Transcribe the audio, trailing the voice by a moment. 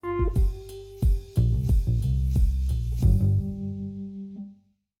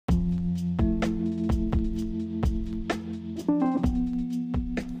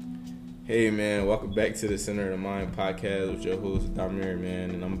Hey man, welcome back to the Center of the Mind podcast with your host Damir,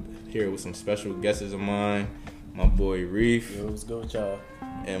 man, and I'm here with some special guests of mine, my boy Reef. Yo, what's good with y'all?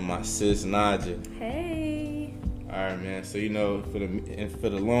 And my sis Naja. Hey. All right, man. So for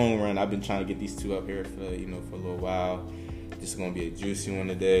the long run, I've been trying to get these two up here for a little while. This is gonna be a juicy one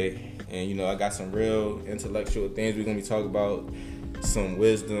today, and I got some real intellectual things we're gonna be talking about, some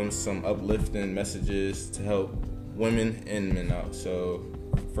wisdom, some uplifting messages to help women and men out. So,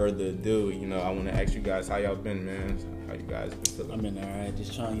 further ado, I want to ask you guys how y'all been, man. How you guys been feeling? I've been alright,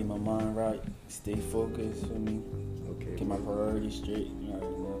 just trying to get my mind right, stay focused for me, Okay. get my priorities straight. You already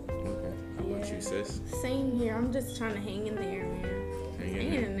know. Okay. How about you, sis? Same here. I'm just trying to hang in there, man.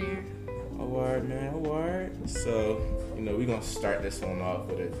 Hang in there. Alright, man. Alright. So, we're gonna start this one off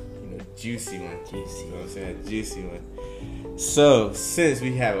with a juicy one. Juicy. You know what I'm saying? Juicy one. So, since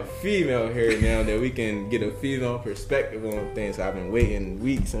we have a female here now, that we can get a female perspective on things, I've been waiting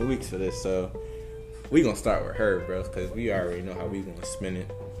weeks and weeks for this. So, we gonna start with her, bro, because we already know how we gonna spin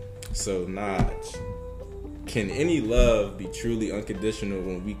it. So, Naj, can any love be truly unconditional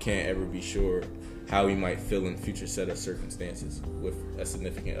when we can't ever be sure how we might feel in future set of circumstances with a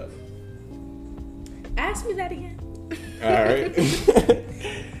significant other? Ask me that again. All right.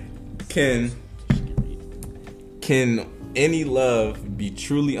 Can any love be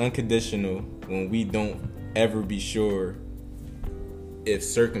truly unconditional when we don't ever be sure if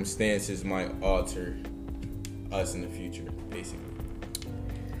circumstances might alter us in the future, basically?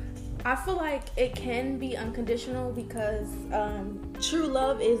 I feel like it can be unconditional because true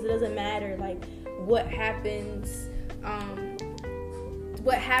love is, it doesn't matter like what happens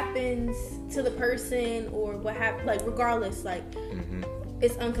to the person or regardless,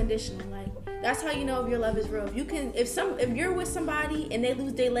 it's unconditional. Like, that's how you know if your love is real. If you're with somebody and they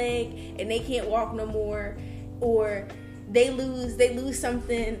lose their leg and they can't walk no more, or they lose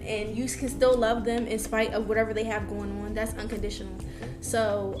something and you can still love them in spite of whatever they have going on, that's unconditional.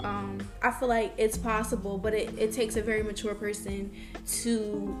 So I feel like it's possible, but it takes a very mature person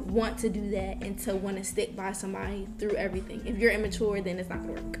to want to do that and to want to stick by somebody through everything. If you're immature, then it's not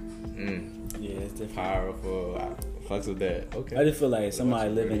gonna work. Yeah, it's different. Powerful. I fucks with that. Okay. I just feel like somebody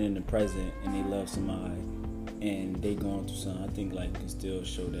living in the present and they love somebody and they going through something, I think can still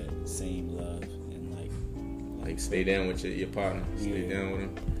show that same love and like stay down with your partner. Stay Yeah. down with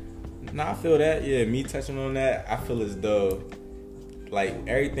him. Nah, I feel that. Yeah, me touching on that, I feel as though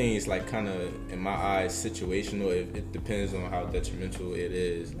everything is kind of, in my eyes, situational. It depends on how detrimental it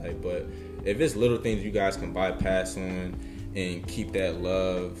is. But if it's little things you guys can bypass on and keep that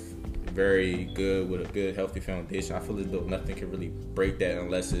love very good with a good healthy foundation, I feel as though nothing can really break that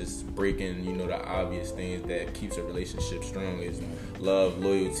unless it's breaking the obvious things that keeps a relationship strong is love,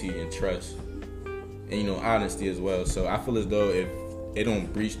 loyalty, and trust, and honesty as well. So I feel as though if it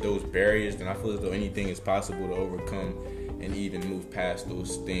don't breach those barriers, then I feel as though anything is possible to overcome and even move past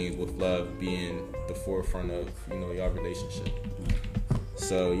those things, with love being the forefront of your relationship.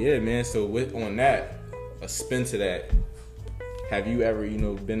 So yeah, man. So on that, a spin to that. Have you ever,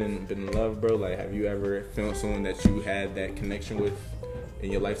 been in love, bro? Have you ever found someone that you had that connection with in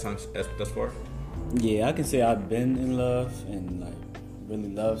your lifetime thus far? Yeah, I can say I've been in love and really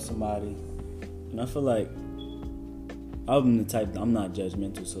loved somebody, and I feel like I'm the type that I'm not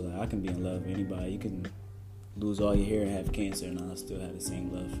judgmental, so I can be in love with anybody. You can lose all your hair and have cancer, and I'll still have the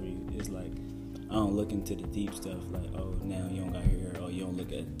same love for you. It's I don't look into the deep stuff, oh, now you don't got hair, or you don't look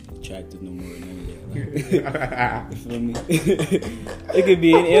attractive no more, none of that. You feel me? It could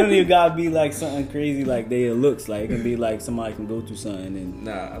be, it don't even gotta be something crazy their looks. It can be somebody can go through something and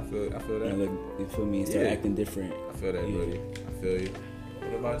Nah, I feel that. You feel me? And start acting different. I feel that, buddy. I feel you.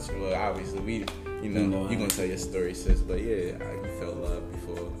 What about you? Well, obviously you're gonna tell your story, sis. But yeah, you felt love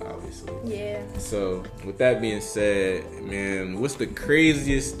before, obviously. Yeah. So with that being said, man, what's the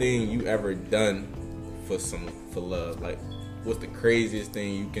craziest thing you ever done for love? What's the craziest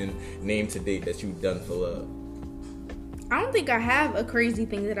thing you can name to date that you've done for love? I don't think I have a crazy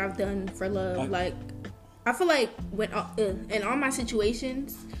thing that I've done for love. I feel like when in all my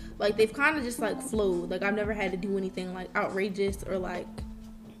situations, they've kind of just flowed. I've never had to do anything outrageous or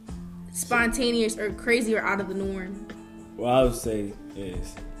spontaneous or crazy or out of the norm. What I would say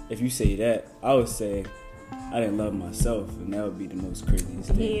is, if you say that, I would say I didn't love myself, and that would be the most craziest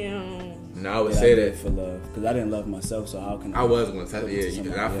thing. Damn. No, I would say that for love, because I didn't love myself, so how can I was going to tell you,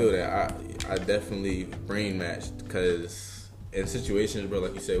 and I feel that I definitely brain matched, because in situations, bro,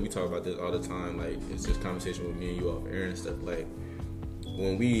 like you said, we talk about this all the time, it's just conversation with me and you off air and stuff,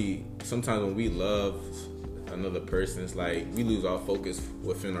 when we love another person, it's we lose our focus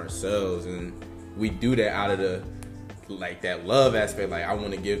within ourselves, and we do that out of the like that love aspect. Like I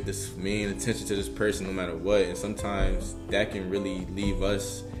want to give this main attention to this person no matter what, and sometimes that can really leave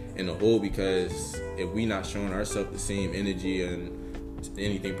us in the hole, because if we not showing ourselves the same energy and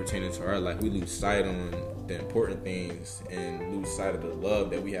anything pertaining to our life, we lose sight on the important things and lose sight of the love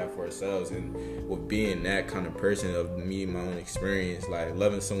that we have for ourselves. And with being that kind of person, of me, my own experience, like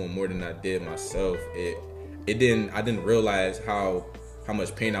loving someone more than I did myself, I didn't realize how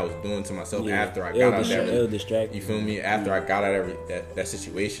much pain I was doing to myself after I got out of that. You feel me? After I got out of that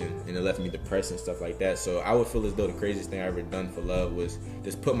situation, and it left me depressed and stuff like that. So I would feel as though the craziest thing I ever done for love was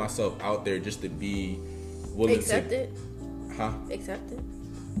just put myself out there just to be willing Accepted. Huh? Accepted.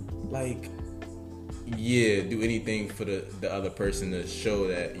 Like, yeah, do anything for the other person to show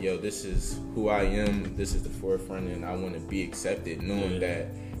that, yo, this is who I am, this is the forefront, and I want to be accepted, knowing that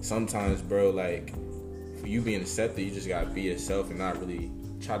sometimes, bro, like, for you being accepted, you just gotta be yourself and not really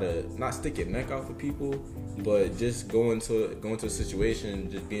try to not stick your neck out for people, but just go into a situation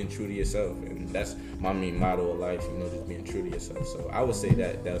just being true to yourself. And that's my main motto of life, you know, just being true to yourself. So I would say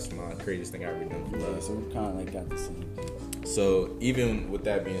that that's my craziest thing I've ever done for love. So we kind of like got the same thing. So even with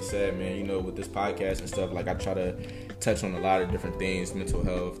that being said, man, you know, with this podcast and stuff, like I try to touch on a lot of different things: mental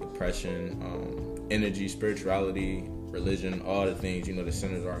health, depression, energy, spirituality, religion, all the things, you know, that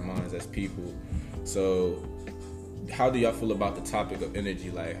centers our minds as people. So how do y'all feel about the topic of energy?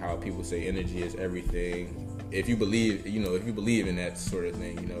 Like how people say energy is everything. If you believe in that sort of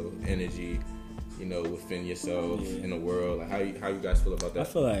thing, you know, energy, you know, within yourself, in the world, like how you guys feel about that? I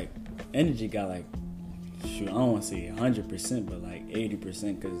feel like energy got like, I don't want to say 100%, but like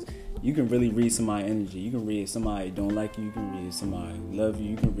 80%, because you can really read somebody's energy. You can read if somebody don't like you. You can read if somebody love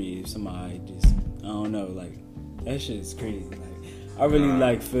you. You can read if somebody just, I don't know, like that shit is crazy. Like I really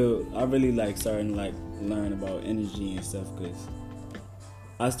like starting to like learn about energy and stuff, because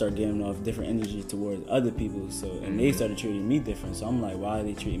I start giving off different energy towards other people. So and they started treating me different. So I'm like, why are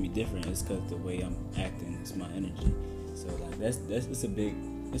they treating me different? It's because the way I'm acting is my energy. So like that's it's a big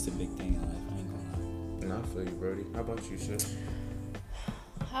thing in life. I ain't gonna lie. And I feel you, Brody. How about you, sis?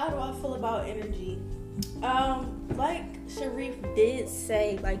 How do I feel about energy? Like Sharif did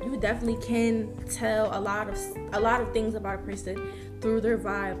say, like you definitely can tell a lot of things about a person through their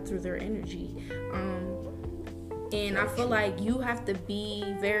vibe, through their energy. And I feel like you have to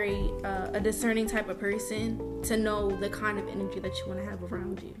be very a discerning type of person to know the kind of energy that you want to have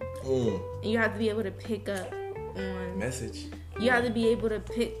around you. And you have to be able to pick up on message. You have to be able to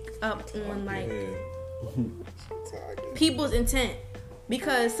pick up on like people's intent,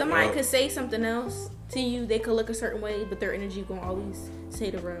 because somebody could say something else to you. They could look a certain way, but their energy gonna always say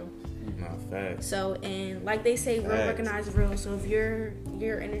the real. Not facts. So, and like they say, real recognize real. So if your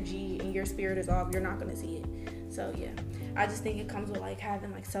energy and your spirit is off, you're not gonna see it. So yeah, I just think it comes with like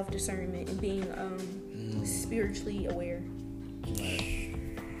having like self discernment and being spiritually aware.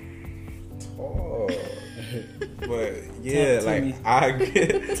 Oh, but yeah, like I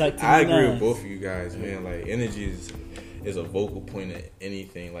agree with both of you guys, man. Like energy is a vocal point of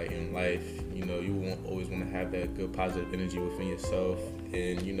anything, like in life. You know, you always want to have that good positive energy within yourself,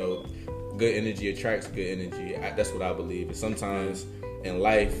 and you know, good energy attracts good energy. That's what I believe. And sometimes in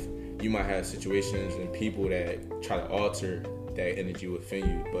life, you might have situations and people that try to alter that energy within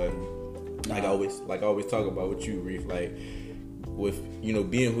you. But like I always talk about with you, Reef, like with, you know,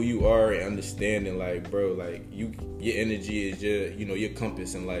 being who you are and understanding, like, bro, like your energy is your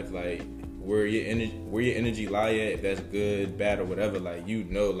compass in life. Like where your energy lie at, if that's good, bad, or whatever, like, you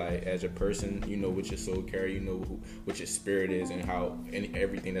know, like as a person, you know what your soul carry, you know what your spirit is, and how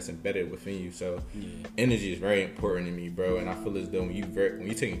everything that's embedded within you. So energy is very important to me, bro. And I feel as though when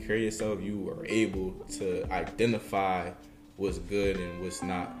you're taking care of yourself, you are able to identify what's good and what's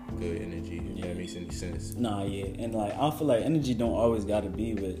not good energy. If that makes any sense. Nah, yeah, and like I feel like energy don't always gotta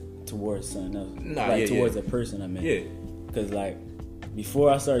be towards something else. Towards a person. I mean, yeah, because like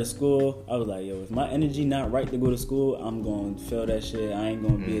before I started school, I was like, yo, if my energy not right to go to school, I'm gonna feel that shit. I ain't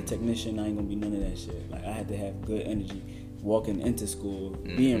gonna be a technician. I ain't gonna be none of that shit. Like I had to have good energy walking into school,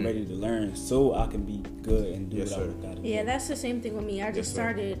 being ready to learn, so I can be good and do what I gotta do. Yeah, that's the same thing with me. I just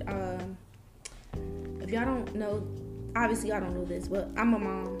started. If y'all don't know. Obviously, I don't know this, but I'm a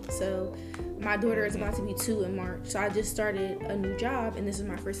mom, so my daughter is about to be 2 in March. So I just started a new job, and this is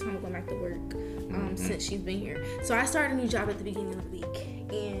my first time going back to work since she's been here. So I started a new job at the beginning of the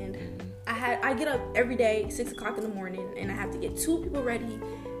week, and I get up every day 6 o'clock in the morning, and I have to get 2 people ready,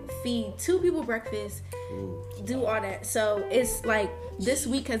 feed 2 people breakfast, do all that. So it's like this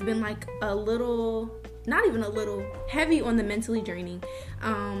week has been like a little, not even a little, heavy on the mentally draining,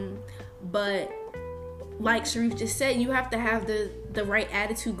 but like Sharif just said, you have to have the right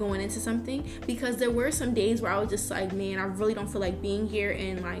attitude going into something, because there were some days where I was just like, man, I really don't feel like being here,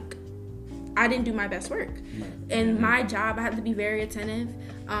 and like I didn't do my best work. And my job, I have to be very attentive.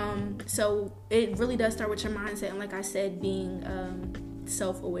 So it really does start with your mindset, and like I said, being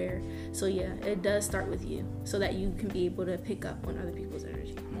self-aware. So yeah, it does start with you, so that you can be able to pick up on other people's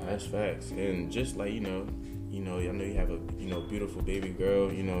energy. No, that's facts. And just like, I know you have a beautiful baby girl,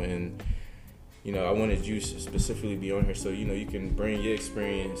 and I wanted you specifically be on here so you can bring your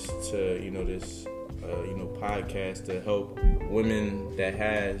experience to this podcast to help women that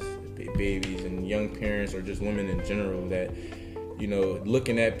has babies and young parents, or just women in general that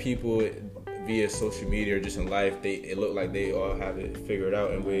looking at people via social media or just in life, it look like they all have it figured out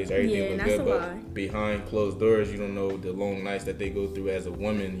in ways everything was good, but behind closed doors you don't know the long nights that they go through as a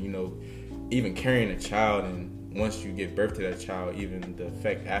woman, even carrying a child, and once you give birth to that child, even the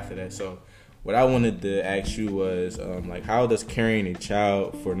effect after that. So what I wanted to ask you was, how does carrying a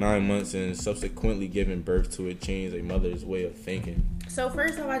child for 9 months and subsequently giving birth to it change a mother's way of thinking? So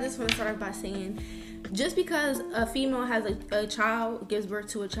first of all, I just want to start off by saying, just because a female has a child, gives birth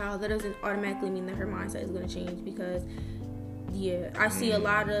to a child, that doesn't automatically mean that her mindset is going to change. Because I see a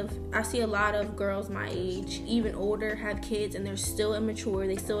lot of girls my age, even older, have kids and they're still immature.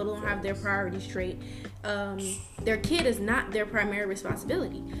 They still don't have their priorities straight. Their kid is not their primary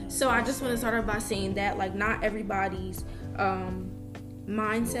responsibility. So I just want to start off by saying that, like, not everybody's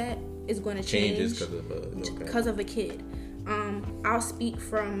mindset is going to change because of a kid. I'll speak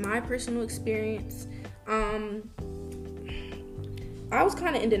from my personal experience. I was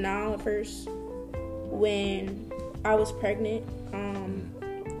kind of in denial at first when I was pregnant.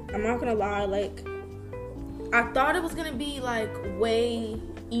 I'm not gonna lie, like, I thought it was gonna be like way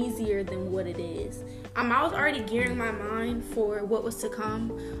easier than what it is. I was already gearing my mind for what was to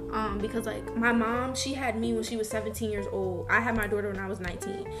come, because like my mom, she had me when she was 17 years old. I had my daughter when I was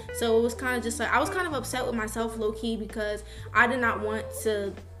 19. So it was kind of just like, I was kind of upset with myself low-key, because I did not want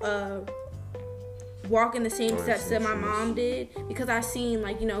to walk in the same steps that my mom did, because I seen,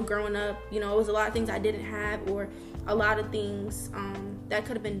 like, growing up, it was a lot of things I didn't have, or a lot of things that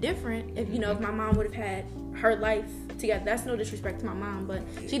could have been different if if my mom would have had her life together. That's no disrespect to my mom, but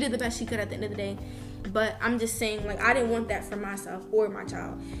she did the best she could at the end of the day. But I'm just saying, like, I didn't want that for myself or my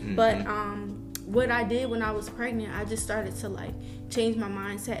child. But what I did when I was pregnant, I just started to, like, change my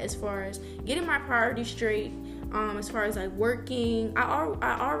mindset as far as getting my priorities straight. As far as, like, working,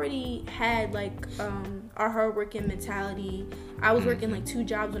 I already had, like, a hard-working mentality. I was working, like, 2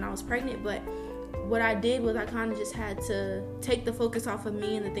 jobs when I was pregnant, but what I did was I kind of just had to take the focus off of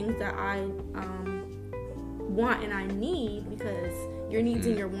me and the things that I want and I need, because your needs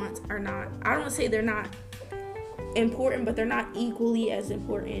and your wants are not, I don't want to say they're not important, but they're not equally as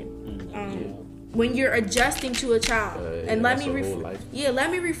important when you're adjusting to a child. And let me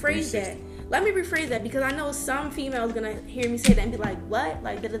rephrase that. Let me rephrase that, because I know some females gonna hear me say that and be like, what?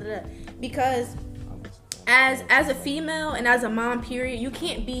 Like, da-da-da-da. Because as a female and as a mom, period, you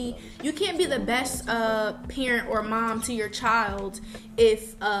can't be the best parent or mom to your child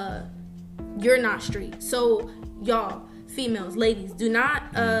if you're not straight. So y'all, females, ladies, do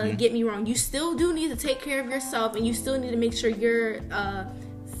not get me wrong. You still do need to take care of yourself, and you still need to make sure you're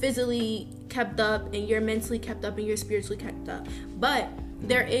physically kept up, and you're mentally kept up, and you're spiritually kept up. But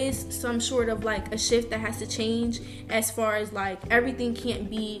there is some sort of, like, a shift that has to change, as far as, like, everything can't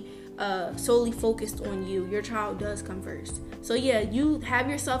be solely focused on you. Your child does come first. So yeah, you have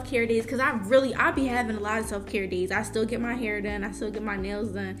your self-care days, because I be having a lot of self-care days. I still get my hair done, I still get my nails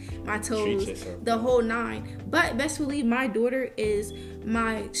done, my toes, the whole 9. But best believe my daughter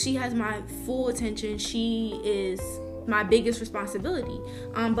she has my full attention. She is my biggest responsibility.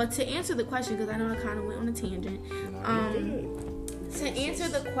 But to answer the question, because I know I kind of went on a tangent, to answer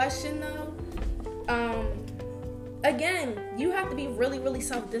the question though, again, you have to be really, really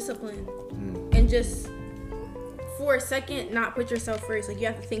self-disciplined, and just for a second not put yourself first. Like, you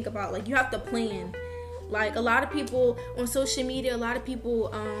have to think about, like, you have to plan. Like, a lot of people on social media, a lot of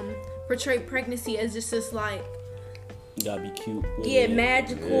people portray pregnancy as just this, like, you gotta be cute,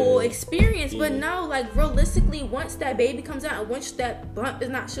 magical experience. But no, like, realistically, once that baby comes out, and once that bump is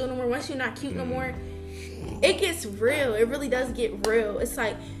not showing no more, once you're not cute no more, it gets real. It really does get real. It's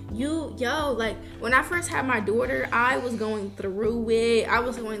like, like, when I first had my daughter, I was going through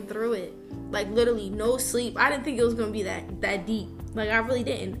it. Like, literally, no sleep. I didn't think it was going to be that deep. Like, I really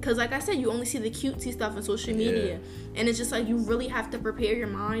didn't. Because, like I said, you only see the cutesy stuff on social media. And it's just like, you really have to prepare your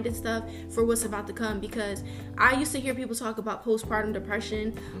mind and stuff for what's about to come. Because I used to hear people talk about postpartum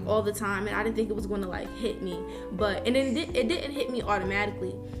depression all the time, and I didn't think it was going to, like, hit me. And it didn't hit me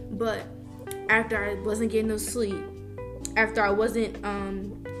automatically. But after I wasn't getting no sleep, after I wasn't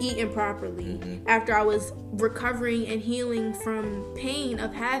eating properly, after I was recovering and healing from pain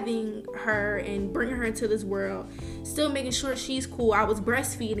of having her and bringing her into this world, still making sure she's cool. I was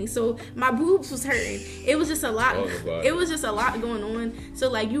breastfeeding, so my boobs was hurting. It was just a lot. It was just a lot going on. So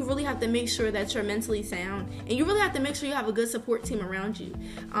like, you really have to make sure that you're mentally sound, and you really have to make sure you have a good support team around you.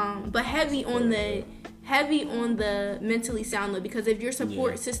 But heavy on the mentally sound though, because if your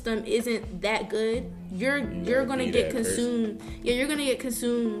support system isn't that good, you're gonna get consumed. Yeah, you're gonna get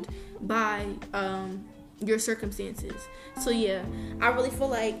consumed by your circumstances. So yeah, I really feel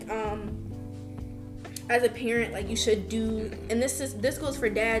like as a parent, like, you should do, and this goes for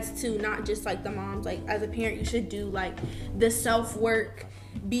dads too, not just like the moms. Like, as a parent, you should do like the self work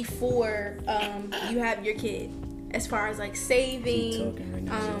before you have your kid, as far as like saving,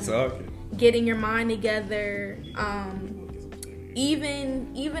 getting your mind together,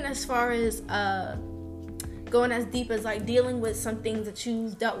 even as far as going as deep as like dealing with some things that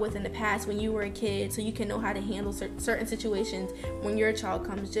you've dealt with in the past when you were a kid, so you can know how to handle certain situations when your child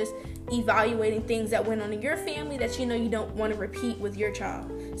comes. Just evaluating things that went on in your family that you know you don't want to repeat with your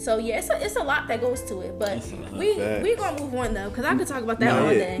child. So yeah, it's a lot that goes to it, but we gonna move on though, because I could talk about that all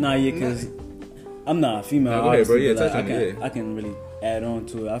day. Because I'm not a female, obviously, but I can really add on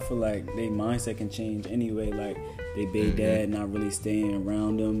to it. I feel like their mindset can change anyway. Like, they baby dad not really staying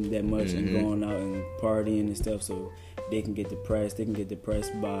around them that much and going out and partying and stuff, so they can get depressed. They can get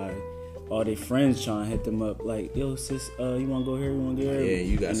depressed by all their friends trying to hit them up, like, yo sis, you want to go here, you want to go here? Yeah,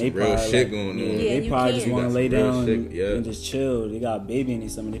 you got some real shit going on. Yeah, they probably just want to lay down and just chill. They got a baby in their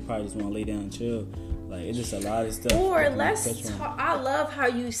stomach, they probably just want to lay down and chill. Like, it's just a lot of stuff. Or let's talk. I love how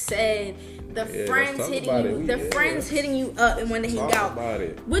you said the friends hitting you, hitting you up and when they hang out.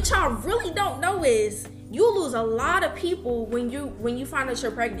 What y'all really don't know is you lose a lot of people when you find out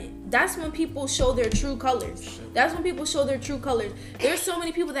you're pregnant. That's when people show their true colors. There's so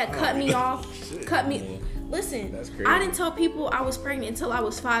many people that cut me off, Listen, I didn't tell people I was pregnant until I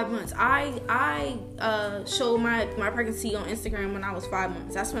was 5 months. I showed my pregnancy on Instagram when I was 5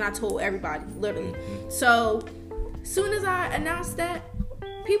 months. That's when I told everybody, literally. So, soon as I announced that,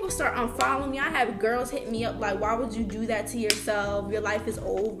 people start unfollowing me. I have girls hit me up like, why would you do that to yourself? Your life is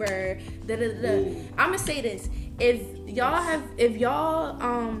over. I'm gonna say this. If y'all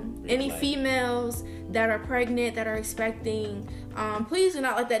any females that are pregnant, that are expecting, please do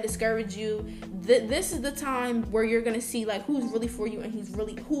not let that discourage you. This is the time where you're gonna see like who's really for you and who's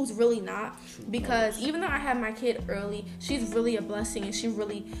really not. Because even though I had my kid early, she's really a blessing, and she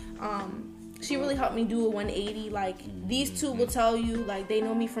really helped me do a 180. Like, these two will tell you, like, they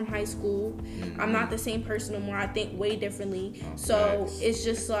know me from high school. I'm not the same person no more. I think way differently. So it's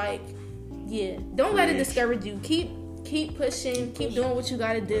just like, yeah, don't let it discourage you. Keep pushing, keep doing what you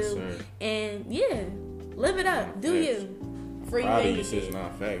gotta do, and yeah, live it up. Do you? For you and your kid.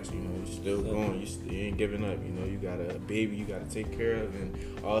 Not facts. You know, you're still going. You ain't giving up. You know, you got a baby you gotta take care of, and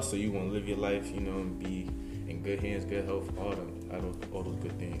also you want to live your life. You know, and be in good hands, good health, all those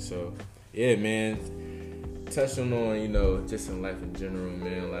good things. So. Yeah, man, touching on, you know, just in life in general,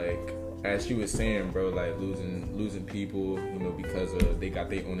 man, like, as you were saying, bro, like, losing people, you know, because they got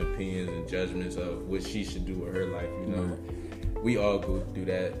their own opinions and judgments of what she should do with her life, you know. We all go through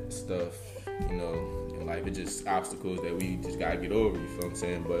that stuff, you know, in life. It's just obstacles that we just gotta get over, you feel what I'm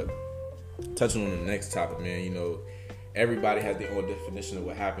saying? But touching on the next topic, man, you know, everybody has their own definition of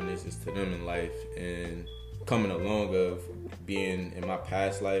what happiness is to them in life, and coming along of being in my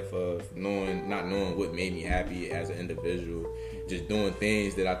past life of not knowing what made me happy as an individual, just doing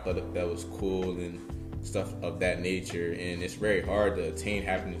things that I thought that was cool and stuff of that nature. And it's very hard to attain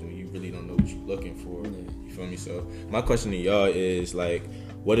happiness when you really don't know what you're looking for. You feel me? So my question to y'all is, like,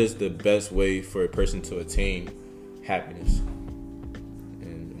 what is the best way for a person to attain happiness?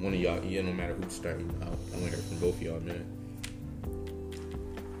 And one of y'all, yeah, no matter who's starting, I want to hear from both of y'all, man.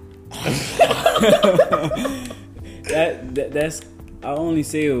 That's I only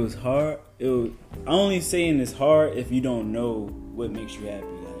say it was hard. I only saying it's hard if you don't know what makes you happy.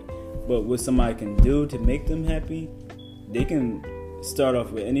 Like, but what somebody can do to make them happy, they can start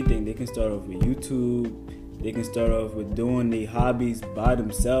off with anything. They can start off with YouTube. They can start off with doing their hobbies by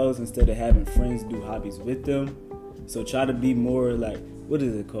themselves instead of having friends do hobbies with them. So try to be more like, what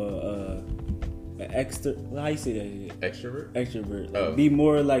is it called? How you say that? Extrovert. Like, be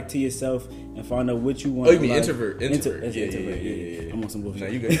more like to yourself and find out what you want. Oh, you mean introvert? Introvert. Yeah. I'm on some bullshit. Nah,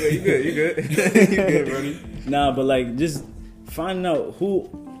 you good. You good, buddy. Nah, but like, just find out who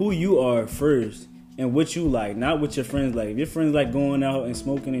you are first and what you like, not what your friends like. If your friends like going out and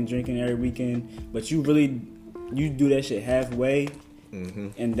smoking and drinking every weekend, but you do that shit halfway,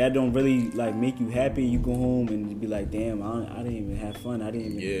 and that don't really like make you happy. You go home and be like, damn, I didn't even have fun. I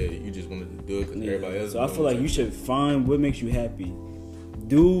didn't even. Yeah, you just wanted to do it because everybody else. So I feel like you should find what makes you happy.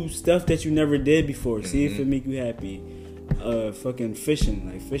 Do stuff that you never did before. See if it make you happy. Fucking fishing,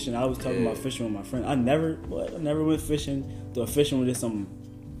 like fishing. I was talking about fishing with my friend. I never went fishing. Thought fishing was just some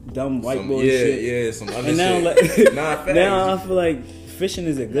dumb white boy shit. Yeah, some other and now, shit. Like, now I feel like fishing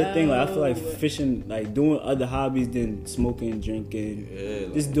is a good thing. Like I feel like fishing, like doing other hobbies than smoking,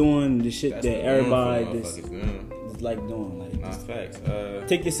 drinking, just doing the shit that everybody just like doing. Like facts.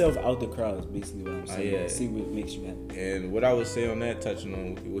 Take yourself out the crowds, basically what I'm saying. See what makes you happy. And what I would say on that, touching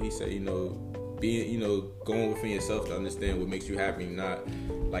on what he said, being, going within yourself to understand what makes you happy, not,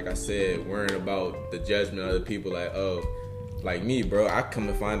 like I said, worrying about the judgment of other people. Like, oh, like me, bro, I come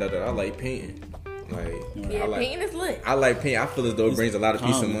to find out that I like painting. Like, painting is lit. I like painting. I feel as though it brings a lot of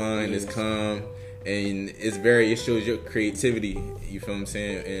peace of mind. It's calm, and it shows your creativity. You feel what I'm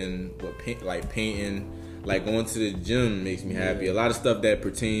saying? And what painting, like going to the gym makes me happy. A lot of stuff that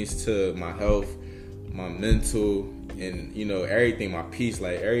pertains to my health, my mental, and everything, my peace,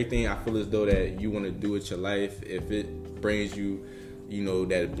 like everything. I feel as though that you want to do with your life, if it brings you,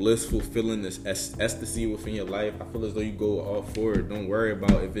 that blissful feeling, this ecstasy within your life, I feel as though you go all for it. Don't worry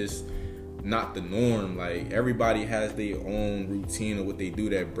about if it's not the norm. Like, everybody has their own routine of what they do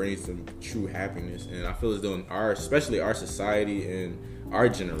that brings them true happiness. And I feel as though especially our society and our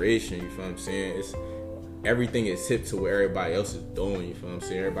generation, you feel what I'm saying, everything is hip to what everybody else is doing. You feel what I'm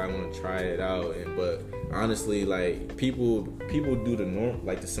saying? Everybody want to try it out, but honestly, like people do the norm,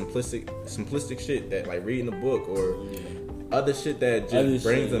 like the simplistic shit that, like, reading a book or other shit that just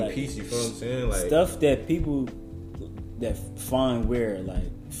brings them like peace. You feel what I'm saying? Like stuff that people that find weird, like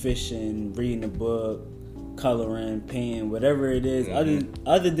fishing, reading a book, coloring, painting, whatever it is.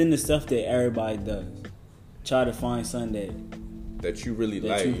 Other than the stuff that everybody does, try to find something that you really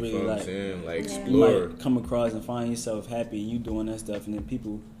like, you know what I'm saying? Like, explore. You might come across and find yourself happy, you doing that stuff, and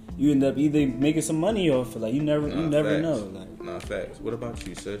then you end up either making some money off it. Like, you never know. Like, nah, facts. What about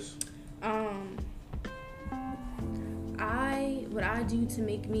you, sis? What I do to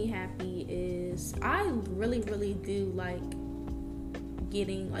make me happy is I really, really do like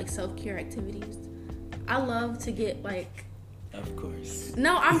getting like self-care activities. I love to get like. Of course.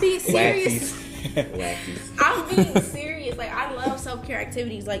 No, I'm being serious. Wackies. I'm being serious. Like, I love self-care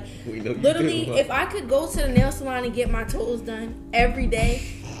activities. Like, literally, if I could go to the nail salon and get my toes done every day,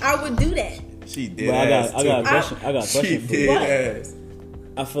 I would do that. She did. But I got a question. I got a question for you. Ass.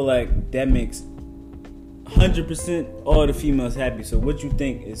 I feel like that makes 100% all the females happy. So what you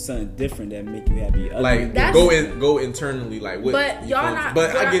think is something different that make you happy? Like, go internally, like what? But y'all not.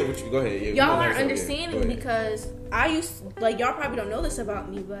 But I get what you. Go ahead. Yeah, y'all aren't understanding because I used, like, y'all probably don't know this about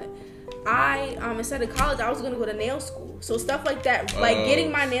me, but I instead of college I was gonna go to nail school. So stuff like that, like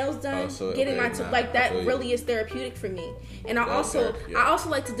getting my nails done, that really is therapeutic for me. And I also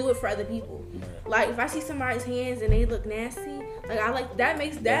like to do it for other people. Like, if I see somebody's hands and they look nasty, like, I like that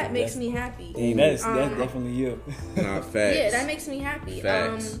makes me happy. Dang, that's definitely you. Nah, facts. Yeah, that makes me happy.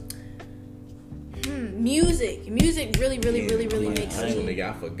 Facts. Music really makes me.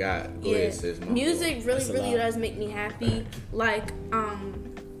 Nigga, I forgot. Go ahead, sis. Music really does make me happy. Like,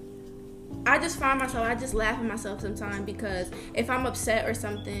 I just find myself, I just laugh at myself sometimes because if I'm upset or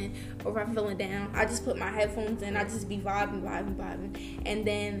something, or if I'm feeling down, I just put my headphones in, I just be vibing, and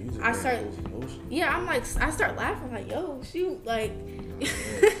then I start, I start laughing, like, yo, shoot, like,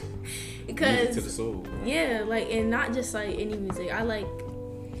 because, music to the soul. Yeah, like, and not just, like, any music, I like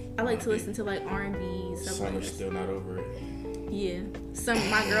to listen to, like, R&B, stuff like that. Summer's still not over it. Yeah,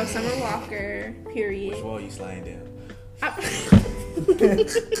 my girl Summer Walker, period. Which wall you sliding down?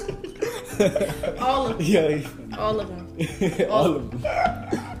 All of them. Yeah. All of them.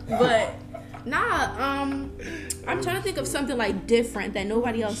 But I'm trying to think of something like different that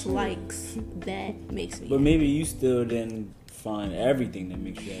nobody else likes that makes me. But maybe you still didn't find everything that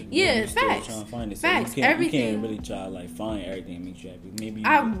makes you happy. Yeah, facts. Trying to find it. So facts. You Everything. can't really try to like find everything that makes you happy. Maybe.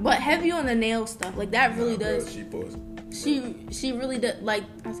 But heavy on the nail stuff, like that really does. Bro, she really does. Like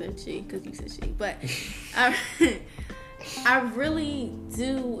I said, she because you said she, but I really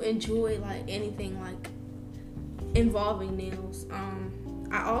do enjoy like anything like involving nails.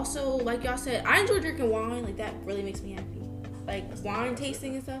 I also, like y'all said, I enjoy drinking wine. Like, that really makes me happy. Like, wine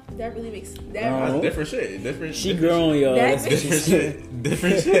tasting and stuff. That really makes that's different shit. She growing, y'all. That's different shit.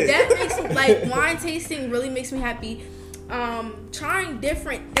 Different shit. That makes, like, wine tasting really makes me happy. Trying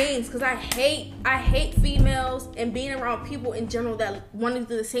different things, because I hate females and being around people in general that want to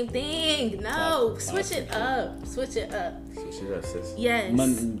do the same thing. No, switch it up, sis. Yes,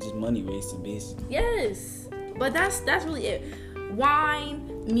 just money wasting, basically. Yes, but that's really it.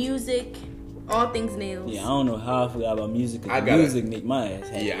 wine, music, all things nails. Yeah, I don't know how I forgot about music. Cause music make my ass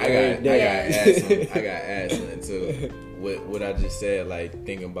happy. Yeah, I gotta add something too. What I just said, like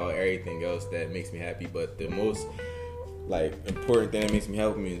thinking about everything else that makes me happy, but the most like important thing that makes me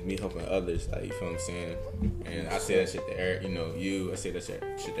happy is me helping others. Like, you feel what I'm saying? And I say that shit to I say that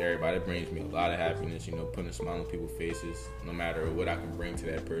shit to everybody. It brings me a lot of happiness. Putting a smile on people's faces, no matter what I can bring to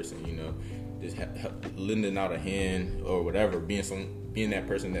that person. Just lending out a hand or whatever, being that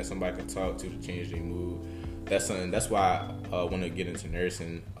person that somebody can talk to change their mood. That's something. That's why I want to get into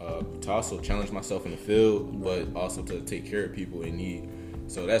nursing, to also challenge myself in the field, but also to take care of people in need.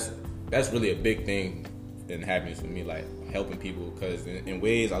 So that's really a big thing in happiness for me, like helping people. Because in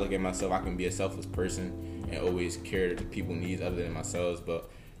ways I look at myself, I can be a selfless person and always care to people's needs other than myself. But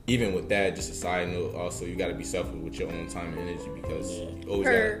even with that, just a side note, also you got to be selfless with your own time and energy, because you always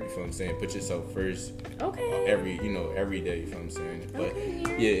got, you feel what I'm saying, put yourself first. Okay. Every day, you feel what I'm saying. But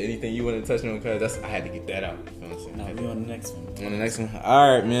anything you want to touch on? Because I had to get that out. You feel what I'm saying. No, we on the next one. On the next one.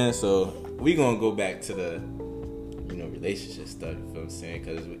 All right, man. So we gonna go back to the relationship stuff. You feel what I'm saying?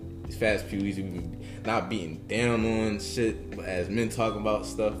 Because these fast few weeks we've been not beating down on shit as men talking about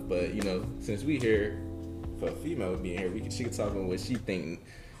stuff. But since we here for a female being here, she can talk about what she think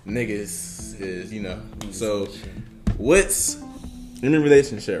niggas is. So what's in a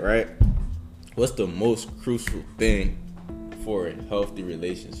relationship, right? What's the most crucial thing for a healthy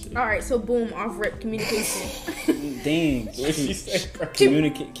relationship? All right, so boom, off rip, communication. Dang. What she say?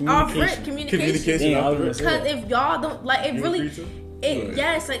 Communication. Off rip, communication. Because if y'all don't like it, really.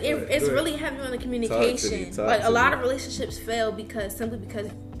 It's really heavy on the communication. Like a lot of relationships fail simply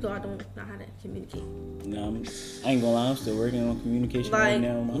because y'all don't know how to communicate. No, I ain't gonna lie, I'm still working on communication right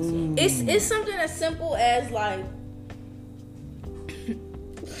now myself. It's something as simple as like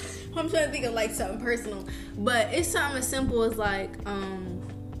I'm trying to think of like something personal, but it's something as simple as like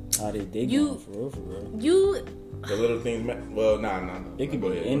how they going for real. The little thing. Well, nah. It could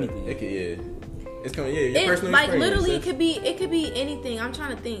be anything. It could, It's coming. Your personal like literally, it could be anything. I'm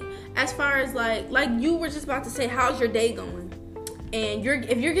trying to think. As far as like you were just about to say, how's your day going? And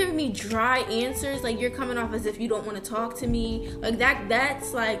if you're giving me dry answers, like you're coming off as if you don't want to talk to me, like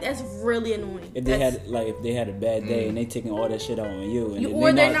that's really annoying. If they had a bad day and they taking all that shit out on you,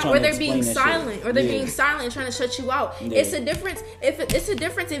 and they're being silent, or they're being silent and trying to shut you out. Yeah. It's a difference. It's a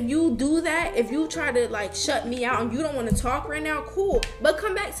difference if you do that. If you try to like shut me out and you don't want to talk right now, cool. But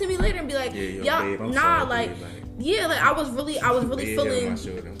come back to me later and be like, I was really feeling.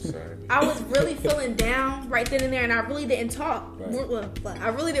 I was really feeling down right then and there, and I really didn't talk. Right. Well, I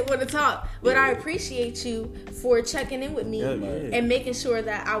really didn't want to talk, but I appreciate you for checking in with me and making sure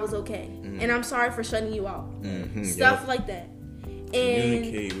that I was okay. Mm-hmm. And I'm sorry for shutting you out. Mm-hmm. Stuff like that.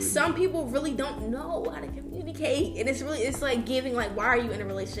 And some people really don't know how to communicate, and it's like giving like, why are you in a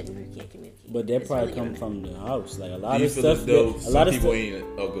relationship if you can't communicate? But that probably come from the house. Like a lot of stuff. Go ahead. I'm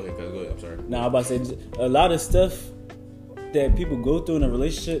sorry. I'm about to say a lot of stuff that people go through in a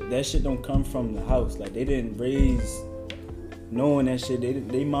relationship. That shit don't come from the house. Like they didn't raise knowing that shit.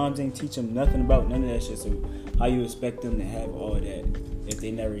 They moms ain't teach them nothing about none of that shit. So how you expect them to have all that if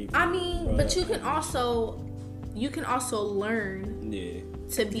they never? But you can also learn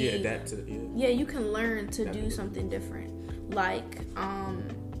to be adapt to you can learn to do something different. Like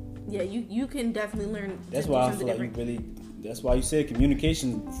you can definitely learn. That's why I feel like you really. That's why you said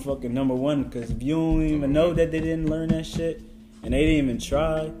communication is fucking number one. Because if you don't even know that they didn't learn that shit and they didn't even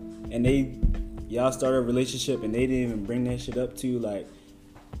try, and y'all started a relationship and they didn't even bring that shit up to you, like,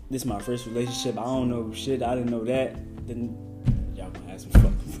 this is my first relationship, I don't know shit, I didn't know that, then y'all gonna have some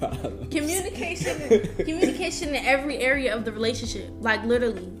fucking problems. Communication in every area of the relationship, like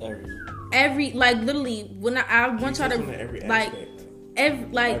literally every literally when I want y'all to like.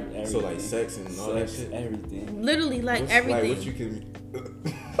 Everything. So like sex and all that shit, everything. Literally like everything. Like what you can.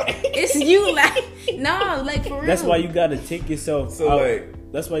 It's you like for real. That's why you gotta take yourself out.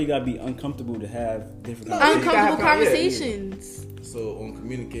 Like that's why you gotta be uncomfortable to have different conversations. So on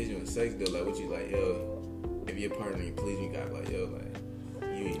communication with sex though, like what you like, if your partner ain't pleasing, you got like, you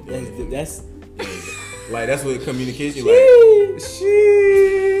ain't doing it. That's like that's what communication it's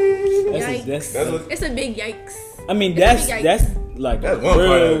a big yikes. I mean that's like that's one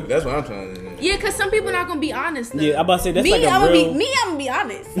part of it. That's what I'm trying to do. Yeah, because some people not gonna be honest. Though. Yeah, I'm about to say that's I'm gonna be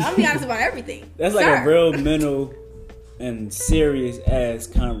honest. I'm gonna be honest about everything. That's like a real mental and serious ass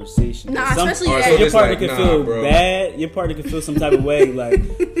conversation. Nah, especially your partner can feel bad. Your partner can feel some type of way, like,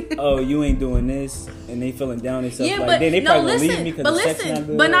 oh, you ain't doing this, and they feeling down and stuff. Yeah, like, but they probably gonna leave me because the sex not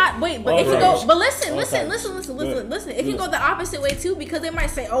good. But it can go. But listen. It can go the opposite way too, because they might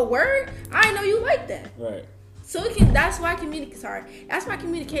say, "Oh, word, I didn't know you like that." Right. So it can. That's why communication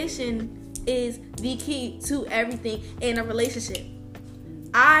is the key to everything in a relationship.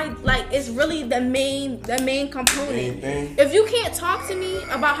 It's really the main component. If you can't talk to me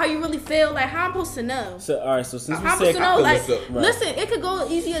about how you really feel, like how I'm supposed to know? So all right, so since we I'm said supposed to know, listen, it could go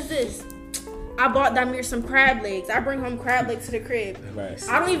as easy as this. I bought Damir some crab legs. I bring home crab legs to the crib. Right.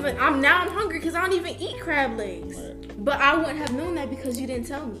 I'm hungry because I don't even eat crab legs. Right. But I wouldn't have known that because you didn't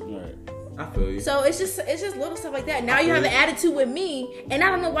tell me. Right. I feel you. So it's just little stuff like that. Now you have an attitude with me, and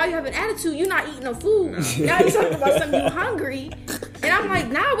I don't know why you have an attitude. You're not eating no food. Now you're talking about something you hungry, and I'm like,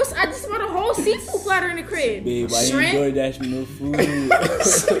 nah. I just want a whole seafood platter in the crib. Babe, why shrimp, you DoorDash me no food?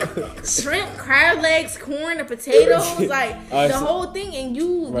 shrimp, crab legs, corn, and potatoes, like the whole thing. And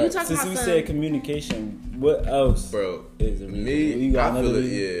you talking Since about we said communication, what else, bro? Is it? Me, I feel it.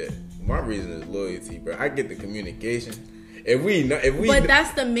 Yeah, my reason is loyalty, bro. I get the communication. If we, but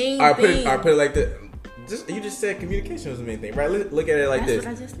that's the main thing. I put it like this. You just said communication was the main thing, right? Look at it like this.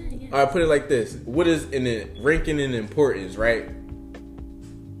 That's what I just said. Yeah. All right, put it like this. What is in the ranking in importance, right?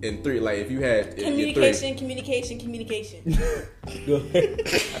 In three, like if you had communication. Go ahead.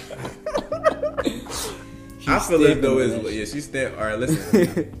 I feel as though she's stand. All right,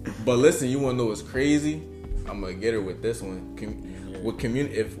 listen. But listen, you want to know what's crazy? I'm gonna get her with this one. With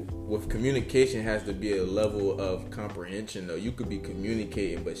communication has to be a level of comprehension though. You could be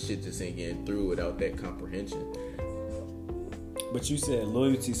communicating, but shit just ain't getting through without that comprehension. But you said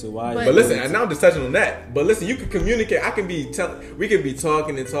loyalty, so why? But listen, and now I'm just touching on that. But listen, you can communicate. We can be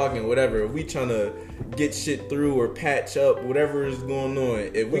talking, whatever. If we trying to get shit through or patch up whatever is going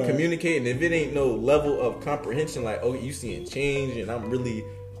on. If we communicate, and if it ain't no level of comprehension, like you seeing change, and I'm really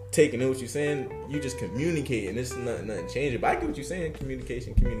taking in what you're saying, you just communicate, and it's nothing changing. But I get what you're saying.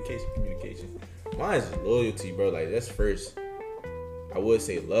 Communication. Mine is loyalty, bro. Like that's first. I would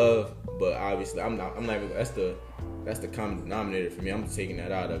say love, but obviously I'm not even. That's the common denominator for me. I'm taking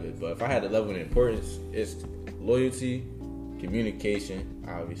that out of it. But if I had a level of importance, it's loyalty, communication,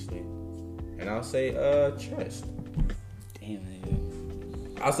 obviously, and I'll say trust. Damn.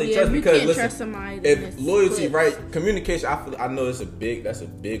 I'll say trust because listen, trust somebody if loyalty, right, communication. I know that's a big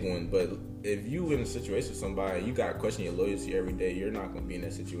one, but if you in a situation with somebody, you gotta question your loyalty every day. You're not gonna be in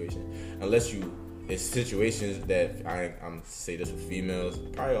that situation unless it's situations that I'm say this with females,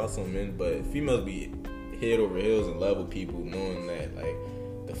 probably also men, but females be head over heels and love with people, knowing that like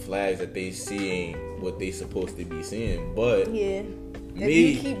the flags that they see ain't what they supposed to be seeing. But if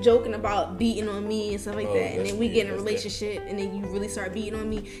you keep joking about beating on me and stuff like that, and then we get in a relationship and then you really start beating on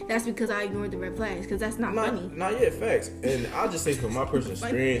me, that's because I ignored the red flags, because that's not funny. Not yet, facts. And I'll just say from my personal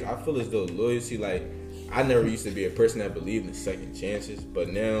experience, I feel as though loyalty, like I never used to be a person that believed in second chances, but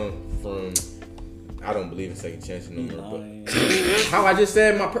now I don't believe in second chances no more. But how I just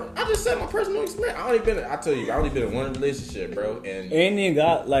said my personal experience. I only been in one relationship, bro. And you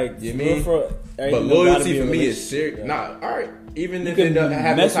got like you mean? But loyalty for me is serious. Yeah. Nah, all right. Even if it doesn't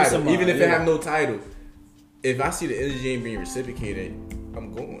have no title, it have no title, if I see the energy ain't being reciprocated,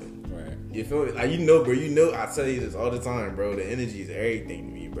 I'm going. Right. You feel me? Like bro. I tell you this all the time, bro. The energy is everything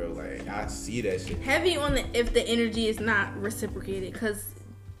to me, bro. Like I see that shit. Heavy on if the energy is not reciprocated, because.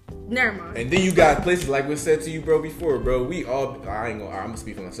 Never mind. And then you got places like we said to you, bro, before, bro. I'm gonna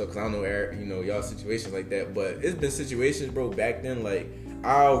speak for myself because I don't know, y'all situations like that. But it's been situations, bro, back then, like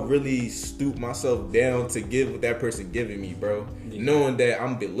I'll really stoop myself down to give what that person giving me, bro. Yeah. Knowing that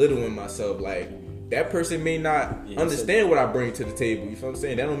I'm belittling myself, like that person may not understand what I bring to the table. You feel what I'm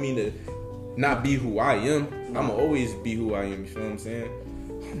saying? That don't mean to not be who I am. I'ma always be who I am. You feel what I'm saying?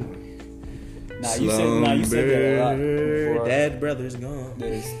 You said that a lot before. Dad brother's gone.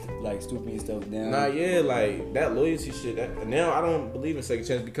 There's like stooping yourself down. Like that loyalty shit. Now I don't believe in second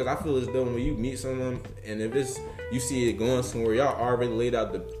chance because I feel as though when you meet someone and if you see it going somewhere, y'all already laid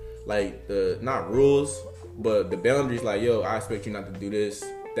out the not rules but the boundaries. Like I expect you not to do this,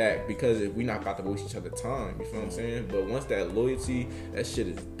 that, because if we not about to waste each other time, you feel what I'm saying? But once that loyalty, that shit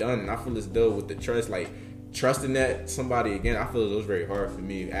is done, and I feel as though with the trust, like trusting that somebody again, I feel as though it's very hard for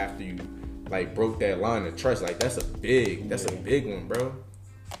me after you. Like broke that line of trust, like that's a big one, bro,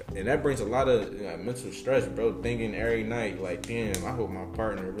 and that brings a lot of mental stress, bro. Thinking every night, like, damn, I hope my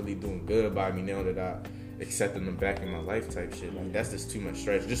partner really doing good by me now that I accepting them back in my life, type shit. Like that's just too much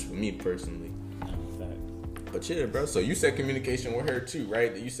stress, just for me personally. But yeah, bro. So you said communication with her too,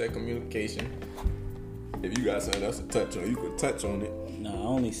 right? You said communication. If you got something else to touch on, you could touch on it. No, I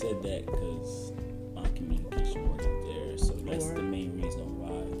only said that because my communication wasn't there, so that's the main reason why.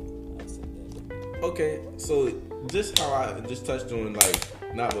 Okay, so just how I just touched on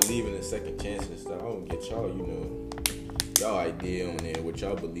like not believing in second chances and stuff. I want to get y'all, y'all idea on it, what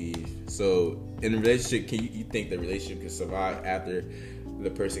y'all believe. So in a relationship, you think the relationship can survive after the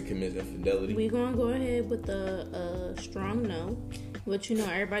person commits infidelity? We're gonna go ahead with a strong no, but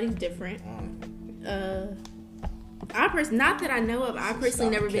everybody's different. Not that I know of. I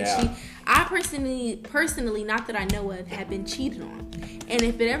personally never been cheated. I personally, not that I know of, have been cheated on. And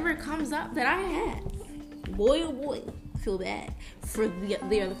if it ever comes up that I had, boy oh boy, feel bad for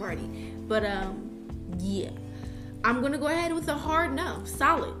the other party. But yeah, I'm gonna go ahead with a hard no,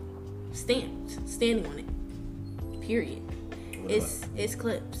 solid, standing on it. Period. It's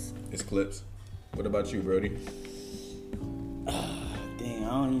clips. It's clips. What about you, Brody? Dang, I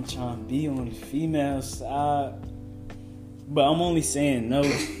don't even try to be on the female side. But I'm only saying no.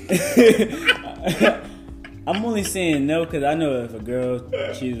 I'm only saying no because I know if a girl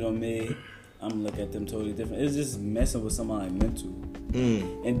cheated on me, I'm gonna look at them totally different. It's just messing with somebody mental.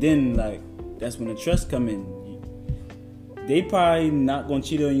 And then, like, that's when the trust come in. They probably not gonna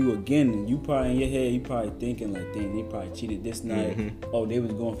cheat on you again. And you probably, in your head, you probably thinking, like, dang, they probably cheated this night. Oh, they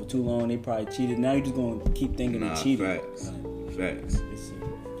was going for too long. They probably cheated. Now you just gonna keep thinking they cheated. Facts.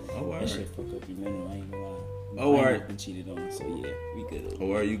 That shit fuck up your memory. I ain't gonna lie. Oh, I ain't been cheated on, so yeah, we good.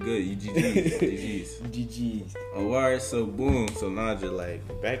 Oh, are you good? You GG's. GG's. Oh, alright, so boom. So now just like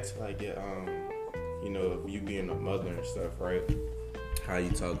back to like your you being a mother and stuff, right? How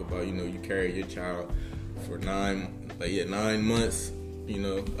you talk about, you carry your child for 9 months,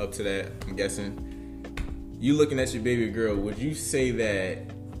 up to that, I'm guessing. You looking at your baby girl, would you say that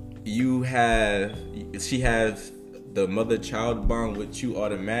she has the mother-child bond with you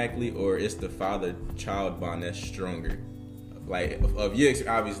automatically, or it's the father-child bond that's stronger? Like, of your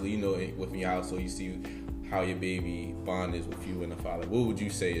obviously, with me also, you see how your baby bond is with you and the father. What would you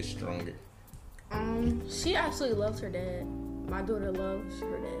say is stronger? She actually loves her dad. My daughter loves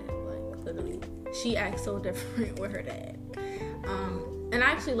her dad, like, literally. She acts so different with her dad. And I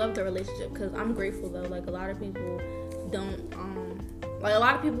actually love the relationship because I'm grateful, though. Like, a lot of people don't, a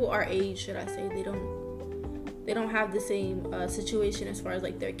lot of people our age, should I say, they don't have the same situation as far as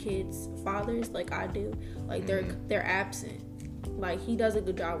like their kids' fathers like I do. Like they're absent. Like he does a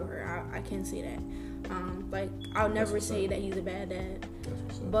good job with her. I can say that. Like I'll never say that he's a bad dad.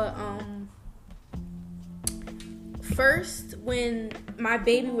 But first, when my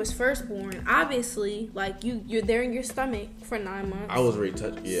baby was first born, obviously, like you're there in your stomach for 9 months. I was ready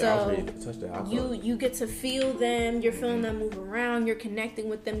to touch. Yeah, I was ready to touch that. You get to feel them. You're feeling them move around. You're connecting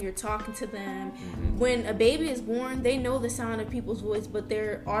with them. You're talking to them. When a baby is born, they know the sound of people's voice, but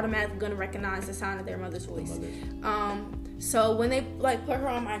they're automatically gonna recognize the sound of their mother's voice. So when they like put her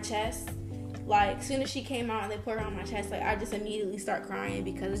on my chest, like as soon as she came out and they put her on my chest, like I just immediately start crying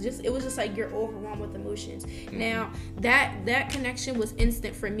because it was just like you're overwhelmed with emotions. Now that connection was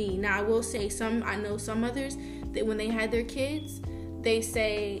instant for me. Now I will say I know some mothers that when they had their kids, they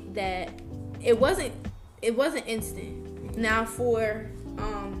say that it wasn't instant. Now for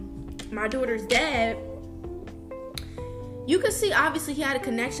my daughter's dad, you could see obviously he had a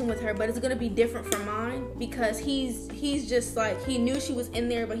connection with her, but it's gonna be different from mine because he's just like he knew she was in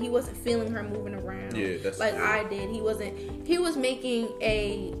there, but he wasn't feeling her moving around. Yeah, that's like true. I did. He was making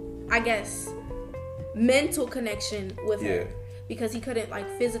a, I guess, mental connection with her because he couldn't like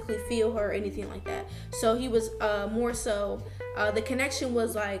physically feel her or anything like that. So he was more so the connection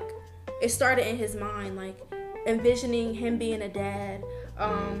was like it started in his mind, like envisioning him being a dad.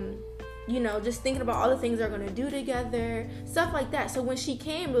 Just thinking about all the things they're going to do together, stuff like that. So when she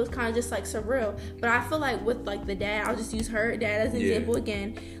came, it was kind of just like surreal. But I feel like with like the dad, I'll just use her dad as an example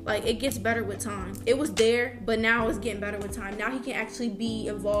again. Like it gets better with time. It was there, but now it's getting better with time. Now he can actually be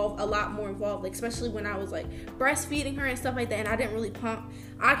involved, a lot more involved. Like especially when I was like breastfeeding her and stuff like that, and I didn't really pump.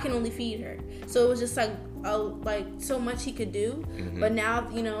 I can only feed her, so it was just like so much he could do. But now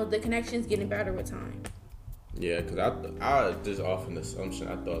the connection's getting better with time. Yeah, because I just off an assumption,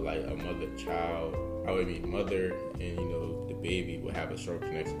 I thought like a mother and the baby would have a strong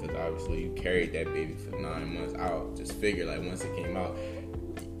connection because obviously you carried that baby for 9 months. I just figured like once it came out,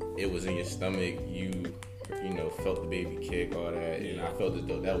 it was in your stomach. You felt the baby kick, all that, and I felt as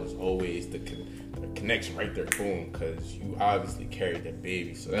though that was always the connection right there, boom, because you obviously carried that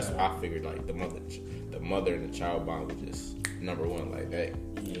baby. So that's why I figured like the mother and the child bond was just number one like that.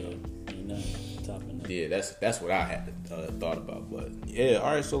 Yeah, that's what I had thought about. But yeah,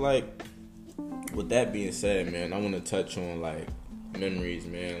 all right. So like, with that being said, man, I want to touch on like memories,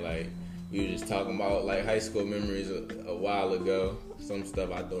 man. Like we were just talking about like high school memories a while ago. Some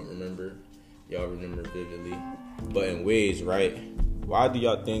stuff I don't remember. Y'all remember vividly, but in ways, right? Why do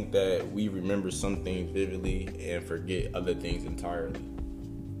y'all think that we remember some things vividly and forget other things entirely?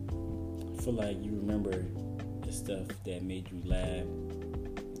 I feel like you remember the stuff that made you laugh,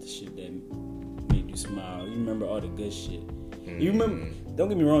 the shit that made you smile. You remember all the good shit. You remember. Don't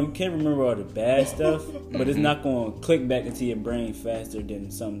get me wrong. You can't remember all the bad stuff, but it's not gonna click back into your brain faster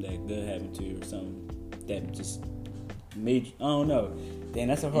than something that good happened to you or something that just made you. I don't know. Damn,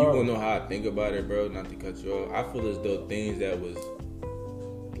 that's a hard. You wanna know how I think about it, bro? Not to cut you off. I feel as though things that was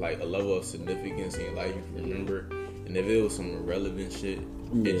like a level of significance in your life you remember, and if it was some irrelevant shit,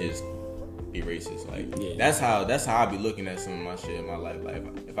 it just erases. Like that's how I be looking at some of my shit in my life. Like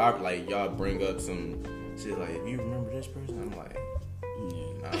if I like y'all bring up some shit like, if you remember this person, I'm like,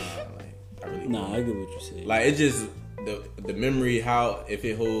 nah, like I really don't. I get what you said. Like it just the memory, how if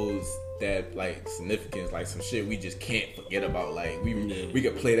it holds that like significance, like some shit we just can't forget about. Like we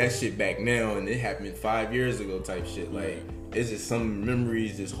could play that shit back now and it happened 5 years ago type shit. Like it's just some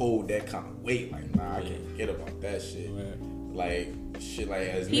memories just hold that kind of weight. Like I can't forget about that shit. Like shit like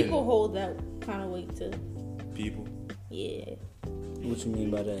as people hold that kind of weight too. People. Yeah. What you mean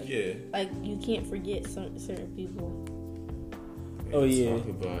by that? Yeah. Like you can't forget certain people. Oh yeah. Talk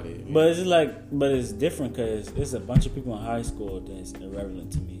about it. But it's different because it's a bunch of people in high school that's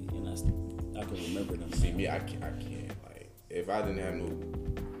irrelevant to me, and I can remember them. See me, I can't. Like if I didn't have no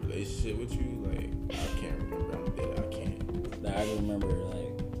relationship with you, like I can't remember. I'm dead. I can't. Like, I can remember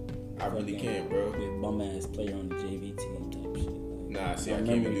I really can't, bro. With bum ass player on the JV team type shit. Like, nah, see, I can't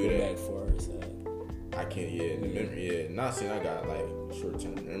even do that. Back for us, I can't. Yeah, the memory. Yeah, not saying I got like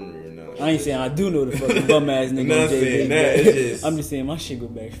short-term memory or nothing. I ain't saying I do know the fucking bum ass nigga. Not saying that. It's just, I'm just saying my shit go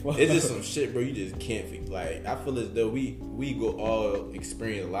back far. It's just some shit, bro. You just can't think. Like I feel as though we go all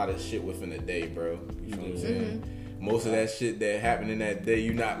experience a lot of shit within a day, bro. You know what I'm saying? Most of that shit that happened in that day,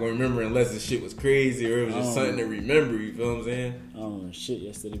 you're not gonna remember unless the shit was crazy or it was just something to remember. You feel what I'm saying? I don't remember shit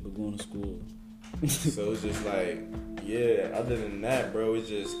yesterday, but going to school. So it's just like, yeah. Other than that, bro, it's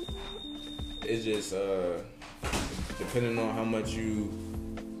just depending on how much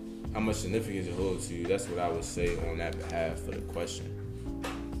significance it holds to you. That's what I would say on that behalf for the question.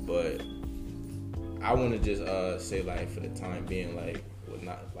 But I want to just say like for the time being, like with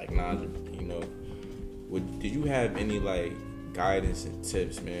not like Naja, you know, did you have any like guidance and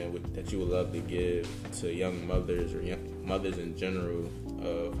tips, man, that you would love to give to young mothers or young mothers in general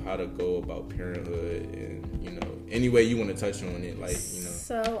of how to go about parenthood, and you know, any way you want to touch on it, like, you know?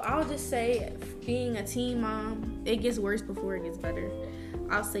 So I'll just say, being a teen mom, it gets worse before it gets better.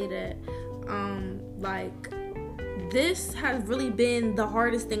 I'll say that. Like, this has really been the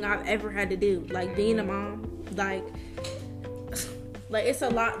hardest thing I've ever had to do. Like, being a mom, like it's a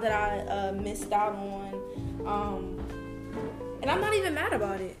lot that I missed out on. And I'm not even mad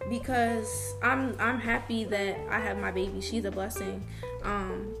about it because I'm happy that I have my baby. She's a blessing.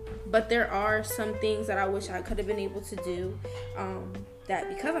 But there are some things that I wish I could have been able to do that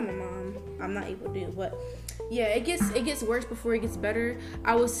because I'm a mom, I'm not able to do. But yeah, it gets worse before it gets better.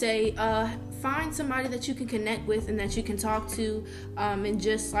 I would say find somebody that you can connect with and that you can talk to, and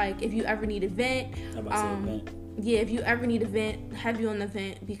just like if you ever need a vent. Yeah, if you ever need a vent, have you on the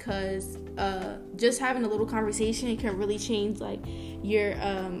vent, because just having a little conversation can really change like your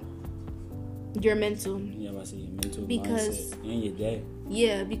mental. Yeah, I say your mental because mindset and your day.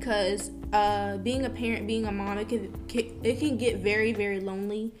 Yeah, because being a parent, being a mom, it can get very, very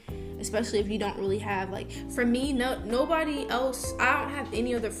lonely, especially if you don't really have, like, for me, nobody else, I don't have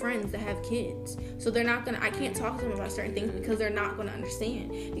any other friends that have kids, so I can't talk to them about certain things because they're not gonna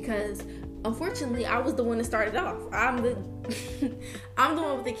understand, because unfortunately, I was the one that started off. I'm the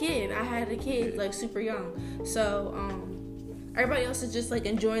one with the kid. I had a kid like super young. So everybody else is just like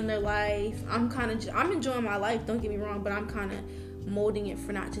enjoying their life. I'm enjoying my life. Don't get me wrong, but I'm kind of molding it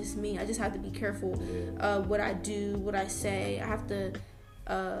for not just me. I just have to be careful what I do, what I say. I have to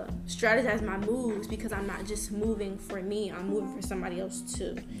strategize my moves because I'm not just moving for me. I'm moving for somebody else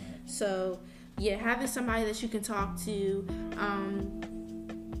too. So yeah, having somebody that you can talk to.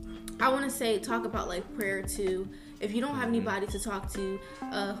 I want to say talk about like prayer too. If you don't have anybody to talk to,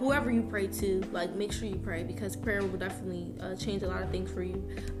 whoever you pray to, like make sure you pray, because prayer will definitely change a lot of things for you.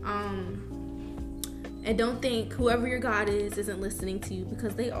 And don't think whoever your God isn't listening to you,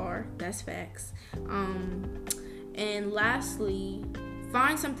 because they are. That's facts. And lastly,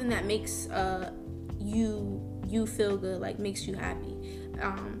 find something that makes you feel good, like makes you happy.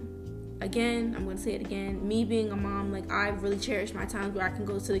 Again, I'm going to say it again. Me being a mom, like, I really cherish my times where I can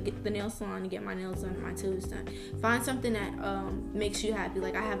go to the nail salon and get my nails done and my toes done. Find something that makes you happy.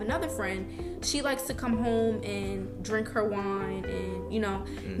 Like, I have another friend. She likes to come home and drink her wine and, you know,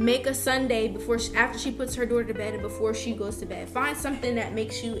 make a sundae after she puts her daughter to bed and before she goes to bed. Find something that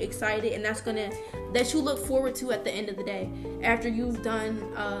makes you excited and that you look forward to at the end of the day. After you've done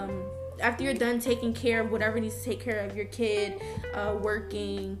after you're done taking care of whatever needs to take care of your kid,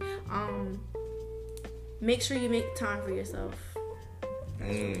 working, make sure you make time for yourself.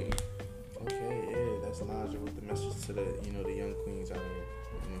 Okay, yeah, that's logical with the message to the, you know, the young queens out there.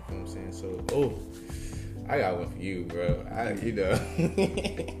 You know what I'm saying? So, I got one for you, bro. I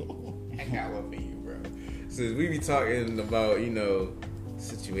got one for you, bro. Since we be talking about, you know,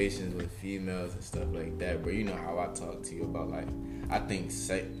 situations with females and stuff like that, bro, you know how I talk to you about, like, I think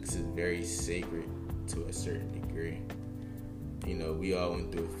sex is very sacred to a certain degree. You know, we all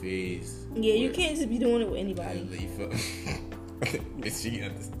went through a phase. Yeah, you can't just be doing it with anybody.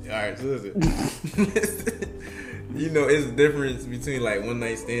 Alright, so listen. You know, it's the difference between like one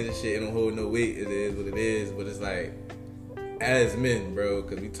night stands and shit and don't hold no weight. It is what it is, but it's like, as men, bro,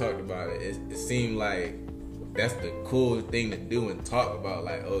 because we talked about it, it seemed like that's the cool thing to do and talk about.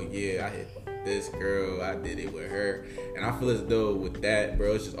 Like, oh yeah, I hit this girl, I did it with her. And I feel as though with that,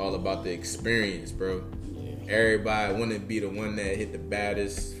 bro, it's just all about the experience, bro. Everybody want to be the one that hit the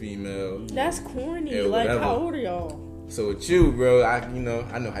baddest female. That's corny. Like, how old are y'all? So with you, bro, I know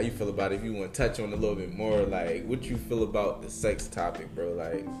how you feel about it. If you want to touch on it a little bit more, like, what you feel about the sex topic, bro?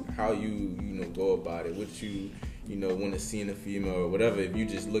 Like, how you go about it? What you want to see in a female or whatever. If you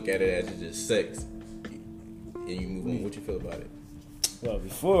just look at it as just sex and you move on, what you feel about it? Well,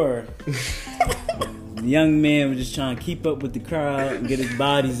 before, the young man was just trying to keep up with the crowd and get his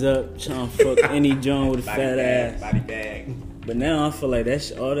bodies up, trying to fuck any joint with a fat ass. Body bag. But now I feel like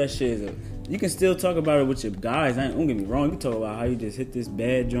all that shit is you can still talk about it with your guys. Don't get me wrong. You can talk about how you just hit this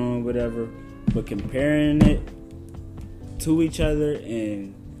bad joint, whatever. But comparing it to each other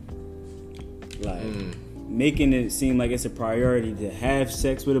and like making it seem like it's a priority to have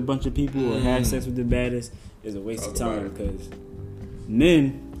sex with a bunch of people or have sex with the baddest is a waste of time because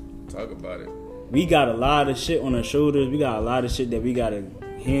men talk about it. We got a lot of shit on our shoulders. We got a lot of shit that we gotta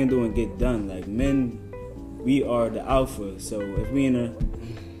handle and get done. Like men, we are the alpha. So if we in a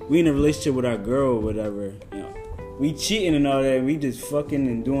relationship with our girl or whatever, you know, we cheating and all that. We just fucking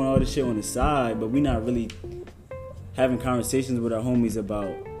and doing all this shit on the side, but we not really having conversations with our homies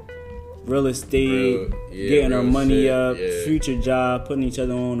about real estate, getting our money up, future job, putting each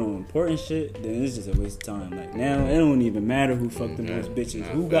other on important shit. Then it's just a waste of time. Like now, it don't even matter who fucked the most bitches,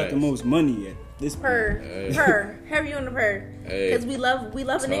 who got the most money at this point. Heavy on the purr, because we love a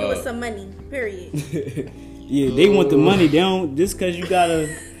nigga with some money. Period. Yeah, they want the money. They don't just because you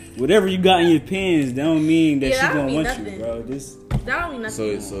gotta. Whatever you got in your pants, that don't mean that she gonna want you, bro. That don't mean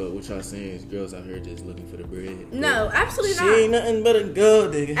nothing. So what y'all saying is girls out here just looking for the bread? No, absolutely not. She ain't nothing but a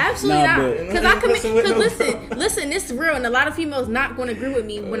gold digger. Absolutely not. Because I can listen, this is real, and a lot of females not going to agree with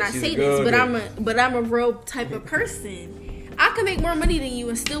me when I say this, but I'm a real type of person. I can make more money than you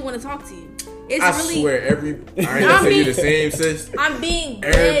and still want to talk to you. I swear, I ain't gonna say you the same, sis. I'm being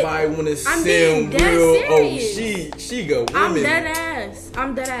everybody want to sound real. Serious. Oh, she go women.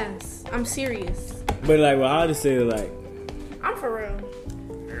 I'm dead ass. I'm serious. But like, well, how to say it, like, I'm for real.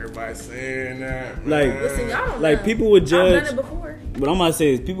 Everybody saying that, man. Like, listen, y'all don't like know. People would judge. I've done it before. What I'm about to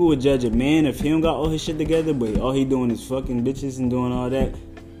say is, people would judge a man if he don't got all his shit together, but all he doing is fucking bitches and doing all that.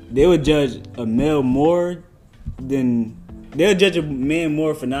 They would judge a male more than. They'll judge a man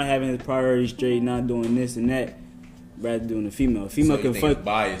more for not having his priorities straight, not doing this and that, rather than doing a female. A female can fuck.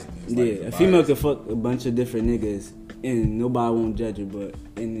 Biased. A female can fuck a bunch of different niggas and nobody won't judge her. But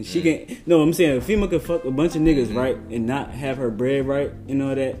and she can. No, I'm saying a female can fuck a bunch of niggas right and not have her bread right and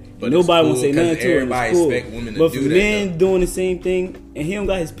all that. But nobody won't say nothing to her. Everybody expect women to but do for that, men doing the same thing and he don't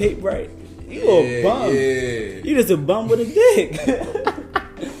got his paper right, you a bum. Yeah. You just a bum with a dick.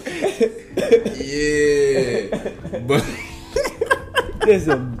 Yeah, but. Just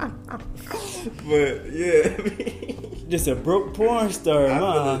a broke porn star, I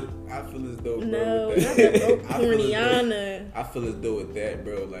feel as though, bro. No, not a broke porniana. I feel as though with that,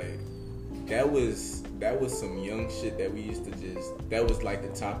 bro, like that was some young shit that we used to just. That was like the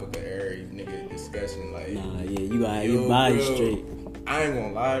topic of every nigga discussion. Like, you gotta have your body straight. I ain't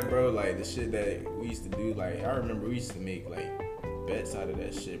gonna lie, bro. Like the shit that we used to do, like I remember we used to make like bets out of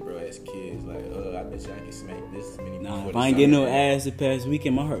that shit, bro, as kids. Like, I bet you I can smack this many. Nah, if I ain't getting no ass the past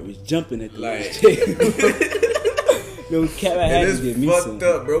weekend, my heart was jumping at the like. No cap, I had to get me some. Fucked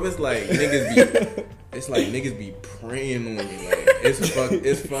up, bro. It's like niggas be praying on me. Like it's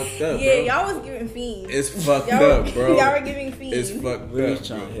fucked up. Yeah, bro. y'all was giving fiends. It's fucked up, bro. Y'all were giving fiends. It's fucked up, bro.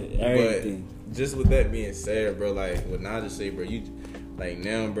 But just with that being said, bro, like what Naja say, bro, you like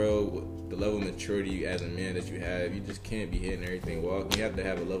now, bro. The level of maturity as a man that you have, you just can't be hitting everything walking. You have to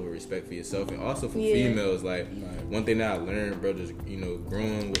have a level of respect for yourself and also for females. Like one thing that I learned, bro, just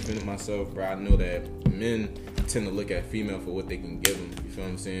growing within myself, bro. I know that men tend to look at female for what they can give them. You feel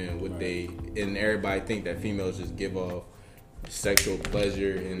what I'm saying? What they and everybody think that females just give off sexual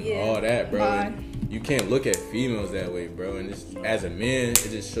pleasure and all that, bro. And you can't look at females that way, bro. And it's, as a man, it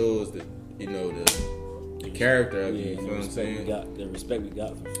just shows the character of you. You feel what I'm saying? The respect we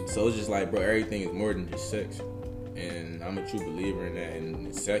got from females. So it's just like, bro, everything is more than just sex. And I'm a true believer in that.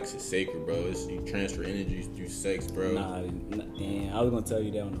 And sex is sacred, bro. You transfer energy through sex, bro. Damn, I was gonna tell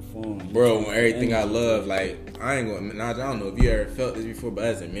you that on the phone. Bro, when everything I love, like, I ain't gonna, Naj, I don't know if you ever felt this before, but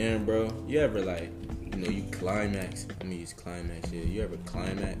as a man, bro, you ever, like, you climax. Let me use climax here. You ever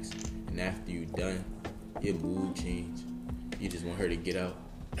climax, and after you done, your mood change. You just want her to get out.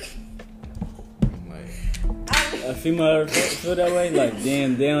 I'm like, a female feel that way? Like,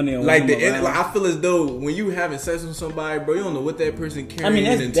 damn, they don't even like I feel as though when you having sex with somebody, bro, you don't know what that person carrying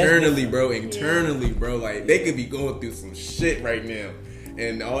internally, bro. Internally, bro, like they could be going through some shit right now,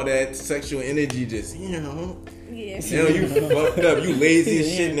 and all that sexual energy just, Yeah. Now you fucked up, you lazy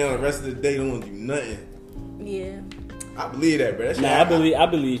as shit. Now the rest of the day don't want to do nothing. Yeah. I believe that, bro. That shit, I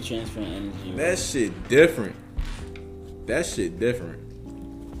believe transferring energy. That shit different. That shit different.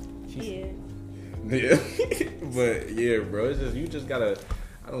 Yeah. Yeah. But yeah, bro, it's just, you just gotta,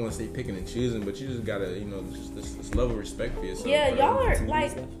 I don't want to say picking and choosing, but you just gotta, just this level of respect for yourself. Yeah, bro. y'all are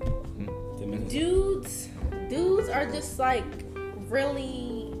like, dudes are just like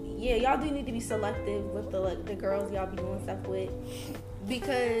really, yeah, y'all do need to be selective with the girls y'all be doing stuff with,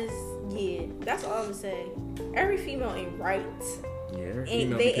 because yeah, that's all I'm gonna say. Every female ain't right. Yeah, every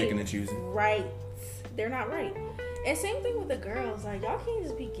female be picking and choosing. Right, they're not right. And same thing with the girls. Like, y'all can't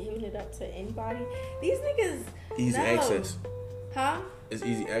just be giving it up to anybody. These niggas, easy access. Huh? It's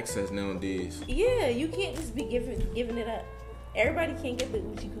easy access nowadays. Yeah, you can't just be giving it up. Everybody can't get the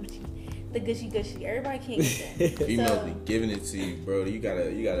Gucci, the gushy. Everybody can't get that. Females be giving it to you, bro. You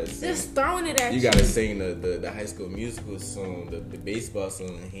gotta sing, just throwing it at you. You gotta sing the High School Musical song, the baseball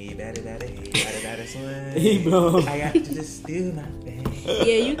song. Hey, batter, son. Hey, bro. I got to just steal my thing. Yeah,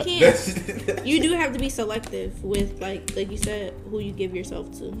 you can't. You do have to be selective with, like you said, who you give yourself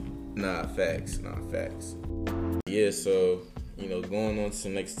to. Nah, facts. Yeah, so going on to the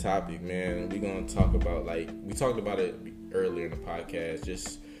next topic, man. We're gonna talk about, like, we talked about it earlier in the podcast,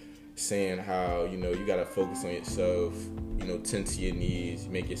 just saying how you gotta focus on yourself, tend to your needs,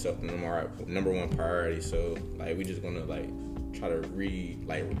 make yourself the number one priority. So like we just gonna like try to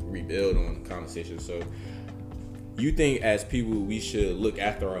rebuild on the conversation. So you think as people we should look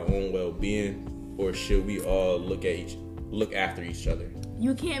after our own well-being, or should we all look after each other?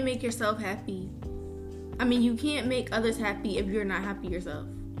 You can't make yourself happy. I mean, you can't make others happy if you're not happy yourself.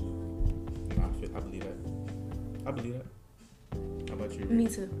 No, I believe that. How about you, Rick? Me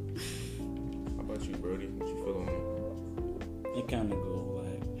too. How about you, Brody? What you feel on it? It kind of go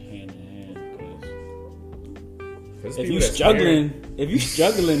like hand in hand, because if you're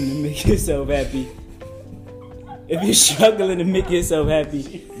struggling to make yourself happy,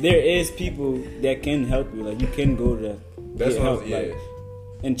 there is people that can help you. Like, you can go to get help. Like,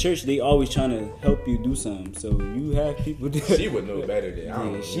 in church, they always trying to help you do something. So you have people that she would know better than I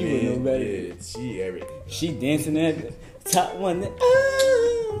don't know. She would know better. Yeah, she everything. She dancing at top one.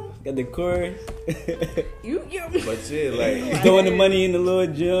 Got the chorus. But yeah, like throwing the money in the little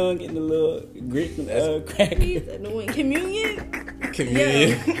jug, getting the little grit crack. Communion.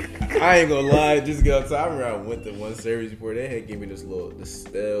 Yeah. I ain't gonna lie, just go outside. I remember I went to one service before they had gave me this little the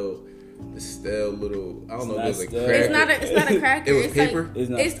stale little, I don't know if it was a cracker. It's not a cracker. It was it's paper.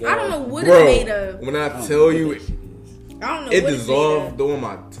 Like, it's I don't know what it's made of. When I tell you, I don't know. It dissolved on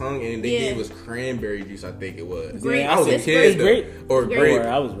my tongue, and they gave us cranberry juice. I think it was. Grape. I was a kid. Grape. Or grape.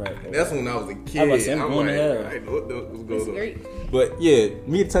 I was right. That's when I was a kid. I didn't know what was going on. But yeah,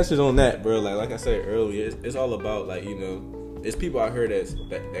 me touching on that, bro. Like I said earlier, it's all about, like, there's people out here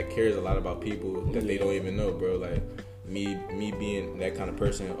that cares a lot about people that they don't even know, bro. Like me being that kind of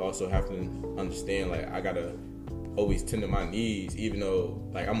person, also have to understand, like, I gotta always tend to my needs, even though,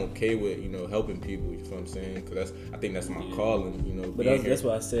 like, I'm okay with helping people. You feel what I'm saying? Because I think that's my calling. But that's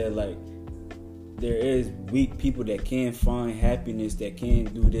why I said, like, there is weak people that can find happiness, that can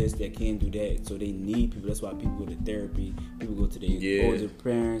do this, that can do that. So they need people. That's why people go to therapy. People go to their older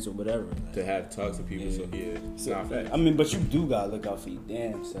parents or whatever. Like, to have talks with people. So not fact. I mean, but you do gotta look out for your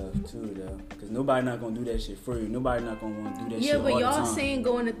damn self too, though. Because nobody not gonna do that shit for you. Nobody not gonna want to do that shit all the time. Yeah, but y'all saying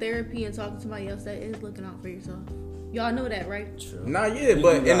going to therapy and talking to somebody else, that is looking out for yourself. Y'all know that, right? True. Nah, yeah,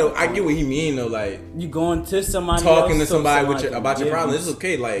 but I get what he mean though. Like, you going to somebody, talking to somebody about your problems. It's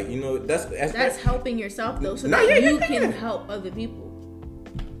okay. Like, that's helping yourself though, so that you can help other people.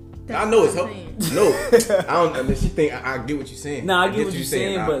 I know it's helping. No, I don't. She think I get what you're saying. Nah, I get what you're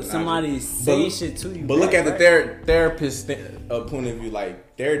saying, but somebody say shit to you. But look at the therapist point of view.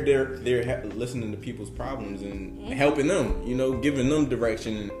 Like they're listening to people's problems and helping them. You know, giving them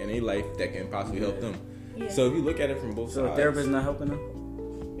direction in a life that can possibly help them. Yeah. So if you look at it from both sides, so a therapist not helping them.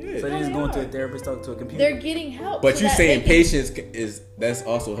 Yeah. So they're just going to a therapist, talk to a computer. They're getting help. But so you saying patience that's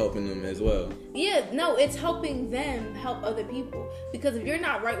also helping them as well. Yeah, no, it's helping them help other people. Because if you're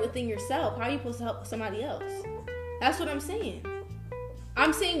not right within yourself, how are you supposed to help somebody else? That's what I'm saying.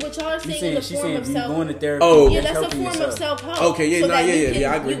 I'm saying what y'all are saying in the form of self. Going to therapy. Oh, yeah, that's a form of self-help. Okay, yeah, so I agree.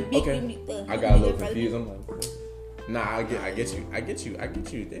 I got a little confused. I'm like, nah, I get you.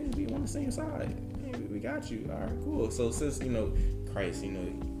 Damn, we want the same side. We got you. All right, cool. So since Christ,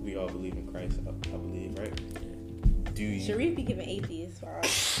 we all believe in Christ. I believe, right? Do you? Sharif be giving atheists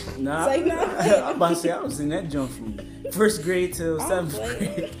vibes. Nah, I'm about to say I was in that jump from first grade till seventh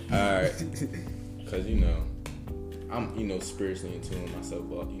grade. All right, because I'm spiritually in tune with myself,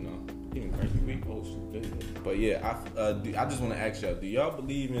 but even Christ be weak. Oh, shit, but yeah, I just want to ask y'all: do y'all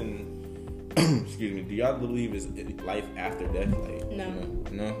believe in? Excuse me. Do y'all believe is life after death? Like, no.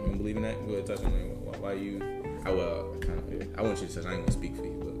 No, you don't believe in that? Go ahead, touch on that. Why you? I want you to touch. I ain't gonna speak for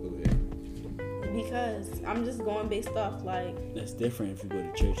you, but go ahead. Because I'm just going based off like. That's different if you go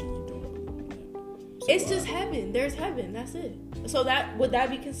to church and you don't believe in that. So it's just heaven. There's heaven. That's it. So would that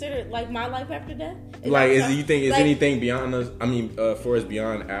be considered like my life after death? You think is anything beyond us? I mean, for us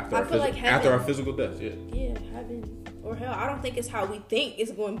beyond after our physical death? Yeah. Yeah, heaven. Or hell, I don't think it's how we think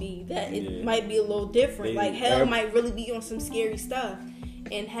it's going to be. That it might be a little different. Like hell might really be on some scary stuff,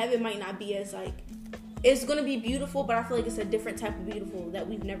 and heaven might not be as like. It's going to be beautiful, but I feel like it's a different type of beautiful that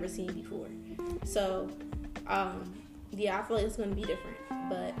we've never seen before. So, I feel like it's going to be different.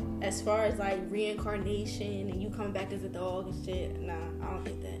 But as far as like reincarnation and you coming back as a dog and shit, nah, I don't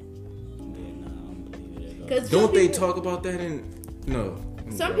think that. Yeah, nah, I don't believe it at all. Don't they talk about that in? No.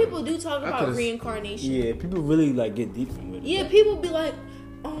 Some people do talk about reincarnation. Yeah, people really like get deep in it. Yeah, people be like,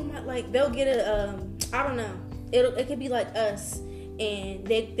 oh my, like they'll get I don't know. It could be like us, and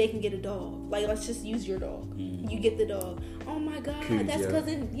they can get a dog. Like let's just use your dog. Mm-hmm. You get the dog. Oh my god, that's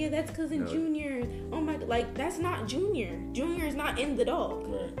cousin. Yeah, that's cousin Junior. Oh my, like that's not Junior. Junior is not in the dog.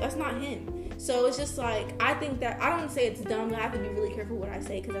 Right. That's not him. So it's just like I think that I don't say it's dumb. I have to be really careful what I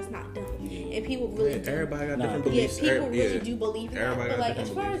say because that's not dumb. Yeah. And people really everybody got different beliefs. Yeah, people really do believe in that. But like as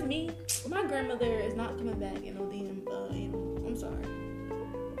far as me, my grandmother is not coming back in ODM. I'm sorry.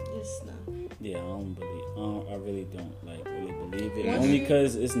 Just no. Yeah, I don't believe. I really don't really believe it. Only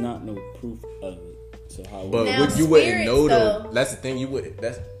because it's not no proof of it. So how? But what you wouldn't know though. That's the thing. You would.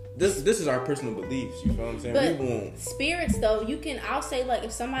 This is our personal beliefs. You feel what I'm saying? But we won't. Spirits though, you can. I'll say like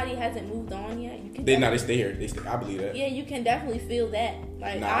if somebody hasn't moved on yet, you can. They stay here. I believe that. Yeah, you can definitely feel that.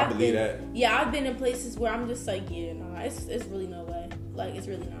 Like I believe that. Yeah, I've been in places where I'm just like, yeah, nah, it's really no way. Like it's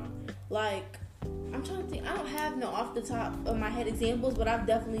really not. Like I'm trying to think. I don't have no off the top of my head examples, but I've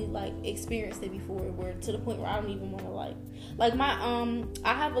definitely like experienced it before, where to the point where I don't even want to like my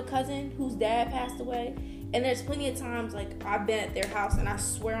I have a cousin whose dad passed away, and there's plenty of times like I've been at their house and I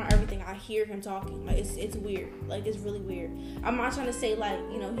swear on everything I hear him talking. Like it's weird. Like it's really weird. I'm not trying to say like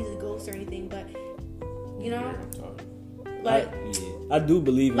he's a ghost or anything, but like I do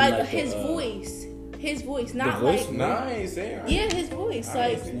believe in like his voice. His voice, not the voice? like no, I ain't saying. Yeah, his voice,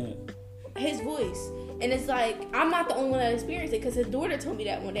 his voice. And it's like, I'm not the only one that experienced it because his daughter told me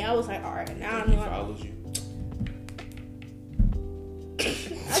that one day. I was like, all right, now I know. He follows you.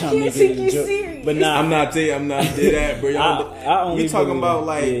 I can't take you serious. But nah, I'm not dead that, bro. I only you talking about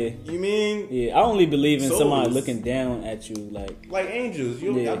like, you mean? Yeah, I only believe in somebody looking down at you like angels.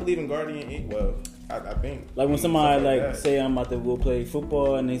 I believe in guardian. Well, I think. Like when somebody like say I'm about to go play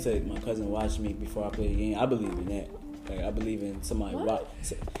football and they say my cousin watched me before I play a game, I believe in that. Like I believe in somebody watch.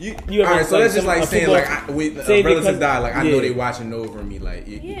 You alright, so that's just like saying like a relative died. Like I know they watching over me. Like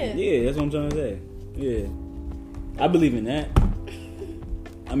yeah, that's what I'm trying to say. Yeah, I believe in that.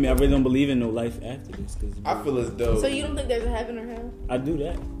 I mean, I really don't believe in no life after this. Cause I feel as though. So you don't think there's a heaven or hell? I do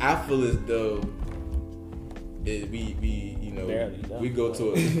that. I feel as though we go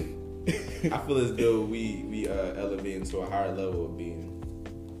to a. I feel as though we elevate into a higher level of being.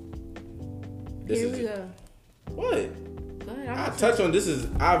 Here we go. What? I touch on this is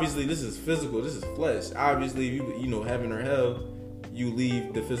physical. This is flesh. Obviously, you heaven or hell. You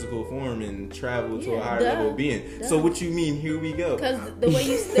leave the physical form and travel to a higher level of being. So what you mean? Here we go. Because the way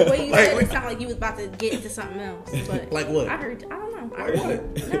you said it sounded like you was about to get into something else. But like what? I heard. I don't know. I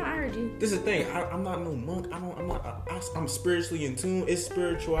heard you. No, I heard you. This is the thing. I'm not no monk. I'm spiritually in tune. It's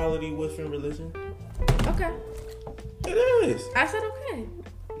spirituality within religion. Okay. It is. I said okay.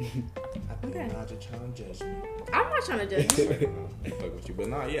 I think Okay. y'all just trying to judge me. I'm not trying to judge you. Fuck with you, but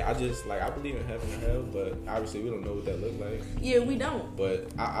nah, yeah, I just like I believe in heaven and hell, but obviously we don't know what that look like. Yeah, we don't. But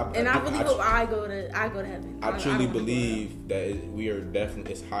I really hope I go to heaven. I truly don't wanna go believe that we are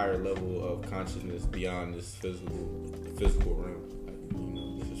definitely it's higher level of consciousness beyond this physical realm. Like, you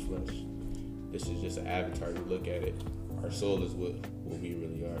know, this is flesh. This is just an avatar. You look at it. Our soul is what we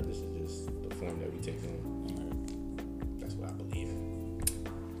really are. This is just the form that we take on. That's what I believe in.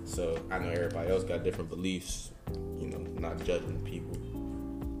 So I know everybody else got different beliefs. You know, not judging people.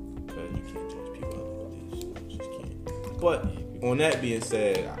 Because you can't judge people other beliefs. You just can't. But on that being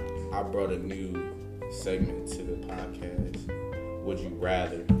said, I brought a new segment to the podcast. Would you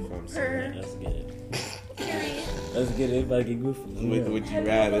rather? If I'm saying, Let's get it. Period. Let's get it. Everybody get goofy. would you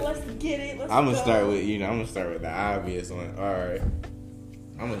rather? Let's get it. Let's I'm gonna go. start with I'm gonna start with the obvious one. All right.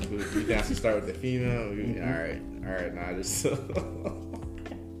 I'm gonna do. You think I should start with the female? All right. Nah, just.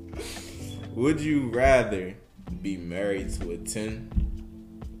 Would you rather be married to a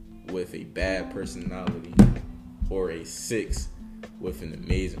 10 with a bad personality or a 6 with an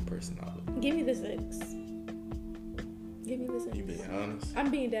amazing personality? Give me the 6. Give me the 6. You being honest? I'm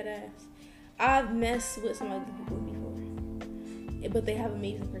being dead ass. I've messed with some ugly people before, but they have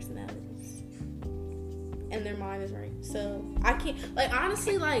amazing personalities, and their mind is right. So I can't, like,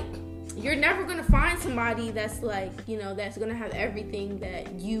 honestly, like, you're never gonna find somebody that's like, you know, that's gonna have everything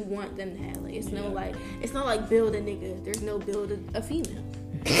that you want them to have. Like, it's no like, it's not like build a nigga. There's no build a female.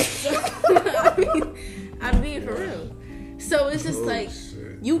 So, I'm being for real. So it's just like,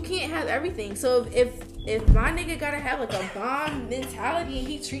 you can't have everything. So if my nigga gotta have like a bomb mentality and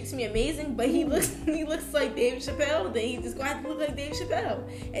he treats me amazing, but he looks like Dave Chappelle, then he's just gonna have to look like Dave Chappelle,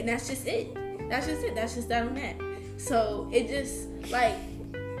 and that's just it. That's just that on that. So it just like,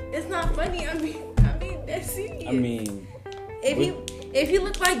 it's not funny. I mean that's serious. I mean, if he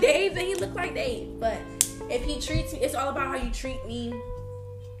look like Dave, then he look like Dave. But if he treats me, it's all about how you treat me,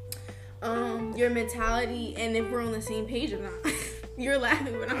 your mentality, and if we're on the same page or not. You're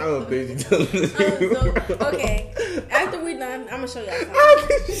laughing, but I don't think you're telling the truth. Okay, after we're done, I'm gonna show y'all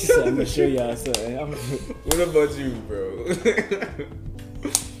something. so I'm gonna show y'all something. What about you, bro?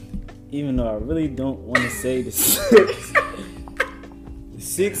 Even though I really don't want to say the 6, the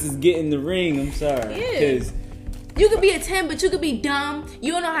 6 is getting the ring. I'm sorry, Yeah. because You could be a 10, but you could be dumb.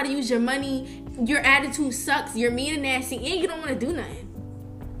 You don't know how to use your money. Your attitude sucks. You're mean and nasty, and you don't want to do nothing.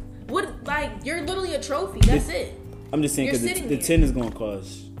 What? Like, you're literally a trophy. That's it. I'm just saying You're because sitting the there. 10 is gonna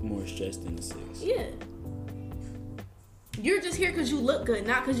cause more stress than the 6. Yeah. You're just here because you look good,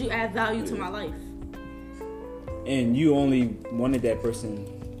 not because you add value to my life. And you only wanted that person.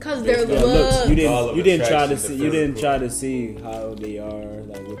 Because they're Their looks. You All of didn't try to attraction see. to You didn't physical. try to see how they are,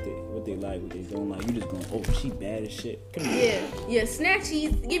 like what they like, what they don't like. You just going, oh, she bad as shit. Come here. Yeah,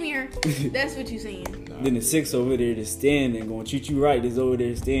 snatchies. Give me her. That's what you saying. Then the 6 over there just standing, going treat you right. Is over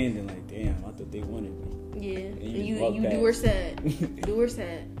there standing, like, damn, I thought they wanted me. Yeah, And and you you walk do past. her sad. Do her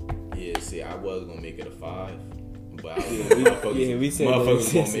sad. Yeah, see, I was gonna make it a 5, but I was we said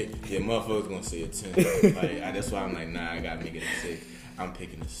motherfuckers that. gonna make motherfuckers gonna say a 10. Like that's why I'm like, nah, I gotta make it a 6. I'm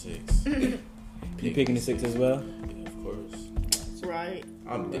picking a 6. You picking the 6 as well? Yeah, of course. Right.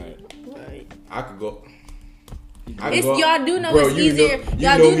 I'm Right. Right. I could go. Y'all do know bro, it's you easier. Know, y'all you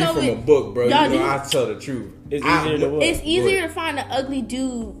know do me know from it. a book, bro. y'all You know do- I tell the truth. It's easier to what? It's easier to find an ugly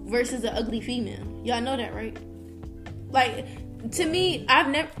dude versus an ugly female. Y'all know that, right? Like, to me, I've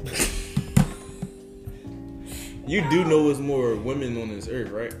never. You do know there's more women on this earth,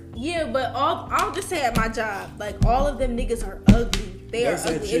 right? Yeah, but I'll just say at my job, like, all of them niggas are ugly. They That's are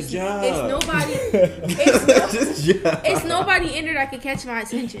at ugly. your It's, job. it's nobody. It's nobody in there that could catch my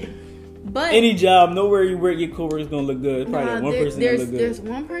attention. But Any job, nowhere you work, your coworker's gonna look good. Probably nah, that one person that there's look good. there's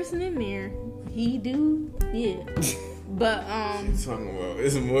one person in there. He do, yeah. But Talking about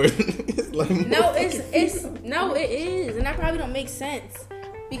it's more. It's like more no, fucking it's no, it is, and that probably don't make sense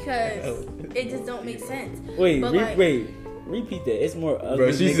because it just don't make sense. Wait, But, like, repeat that. It's more ugly.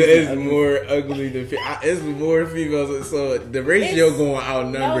 Bro, she niggas said than it's ugly. more ugly than it's more females. So the ratio It's- going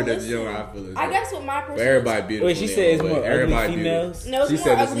outnumber no, the young. listen, I feel is. I guess what my But person. everybody beautiful. Wait, she in said their it's own more way. ugly Everybody females? No, it's She more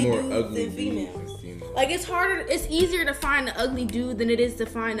said it's ugly more dudes ugly than dudes females. than females. Like, it's harder. It's easier to find an ugly dude than it is to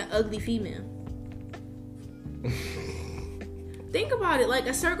find an ugly female. Think about it, like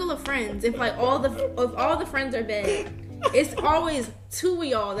a circle of friends. If all the friends are bad, it's always 2 of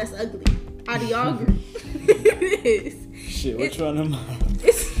y'all that's ugly out of y'all group. It is. Shit, which one am I?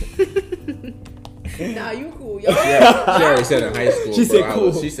 Nah, you cool, y'all. Yeah, she already said in high school. She bro, said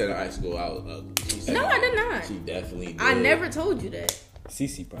cool. She said in high school I was ugly. She said No, I did not. She definitely did. I never told you that.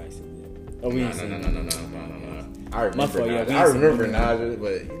 CC probably said that. Oh, we No. ain't saying I remember fault, yeah, Naja. we I ain't remember saying Naja,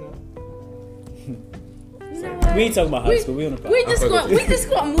 but you know. You know what? We ain't talking about high school. We on the We podcast. just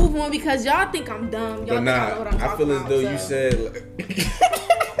gonna move on because y'all think I'm dumb. Y'all But think I know what I'm I talking feel as about. though you so. said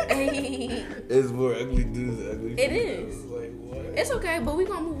like, Hey, it's more ugly dudes than ugly It females. is. Like what? it's okay, but we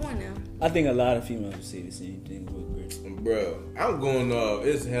gonna move on now. I think a lot of females would say the same thing with Chris. Bro, I'm going off.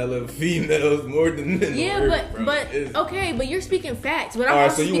 It's hella females more than men. Yeah, on Earth, bro. It's- okay, but you're speaking facts. But I'm All right,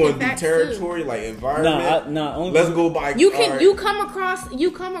 also so you speaking want to do facts territory, like environment? Nah, only Let's go by. too. all right. You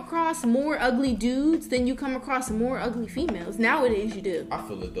come across more ugly dudes than you come across more ugly females. Nowadays, you do. I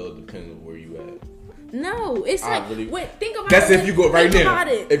feel as though it depends on where you at. No, it's I like really- wait, think about That's it. if you go right think now. About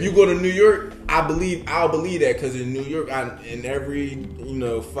it. If you go to New York, I'll believe that because in New York, in every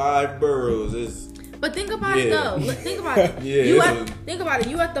 5 boroughs is But think about it Yeah. though. Think about it. Yeah, Think about it.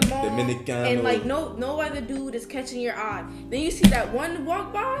 You at the mall Dominicano. and like no other dude is catching your eye. Then you see that one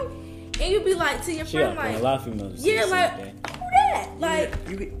walk by, and you be like to your she friend got a like, lot of females. would say yeah, the same like thing. who that? Like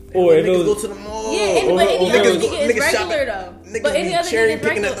Or if it niggas was- go to the mall. yeah, but any or other niggas nigga is niggas regular shopping. though. Niggas But any be other cherry nigga is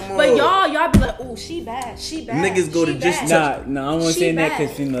picking regular. at the But mall. y'all be like, oh, she bad. Niggas go she to just bad. Nah, I don't want to She say that bad.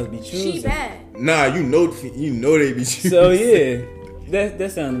 because females be choosing. She bad. Nah, you know they be choosing. So yeah,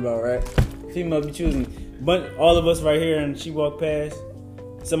 that sounds about right. Female be choosing, but all of us right here, and she walk past,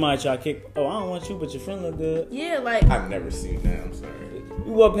 somebody try to kick. Oh, I don't want you, but your friend look good. Yeah, like I've never seen that. I'm sorry.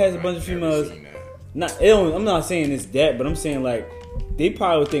 We walk past a bunch of I've never females. seen that. I'm not saying it's that, but I'm saying like they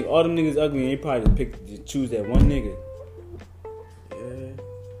probably would think all them niggas ugly, and they probably just choose that one nigga. Yeah.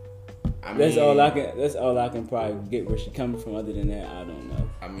 I That's mean, all I can probably get where she coming from. Other than that, I don't know.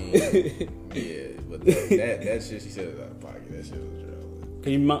 I mean, yeah, but that shit she said was out of pocket. That shit was real.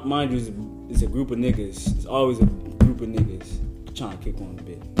 Cause mind you, it's a group of niggas. It's always a group of niggas trying to kick on a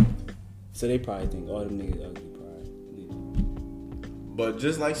bit. So they probably think all them niggas ugly. But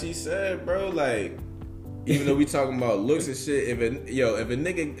just like she said, bro, like even though we talking about looks and shit, if a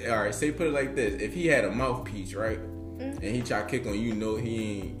nigga, all right, say put it like this, if he had a mouthpiece, right, and he try to kick on you, know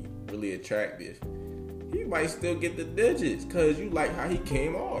he ain't really attractive, he might still get the digits because you like how he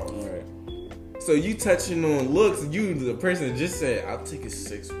came off. All right. So you touching on looks, you the person that just said, I'll take a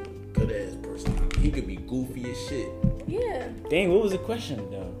 6 with a good ass person. He could be goofy as shit. yeah. Dang, what was the question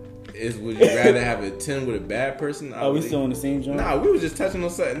though? Would you rather have a 10 with a bad person? Oh, we still on the same joint? Nah, we was just touching on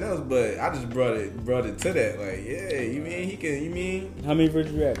something else, but I just brought it to that. Like, yeah, you mean he can? You mean? How many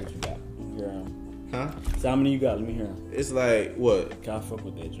virgin rabbits you got? Huh? So how many you got? Let me hear 'em. It's like what? Can I fuck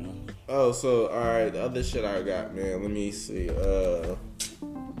with that joint? Oh, so all right. The other shit I got, man. Let me see.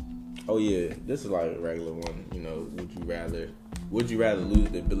 Oh yeah, this is like a regular one. You know, would you rather lose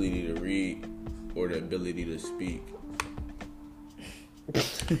the ability to read or the ability to speak?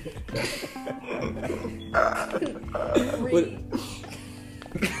 Read.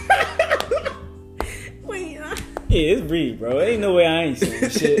 Wait. Yeah, it's read, bro. Ain't no way I ain't saying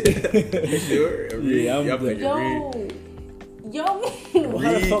shit. You sure? Read. Yeah, I'm Y'all good. picking read. Yo. Well,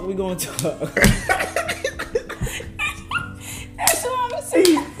 how the fuck we gonna talk? That's what I'm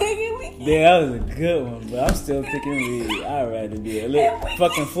saying. Yeah, that was a good one, but I'm still picking read. I'd rather be a little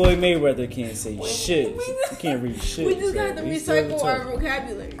fucking Floyd Mayweather can't say shit. You can't read shit. We just so got to we still recycle our talk.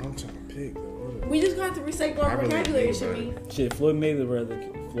 vocabulary. I'm trying to pick. We just got to recycle our I really vocabulary, think Shabby. Shit, Floyd Mayweather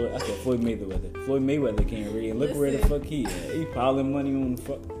can't read, and look where the Listen. fuck he at. He piling money on the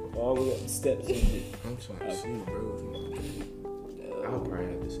fuck all the way up the steps and shit. I'm trying to see, bro. I'll probably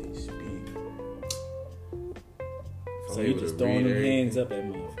have to say speak. So you just throwing them hands up at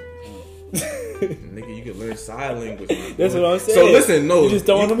motherfuckers. Nigga, you can learn sign language. That's what I'm saying. So listen, no. You just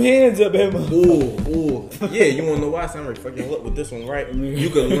throwing them hands up at motherfuckers. Ooh. Yeah, you wanna know why? So I'm really fucking up with this one, right? You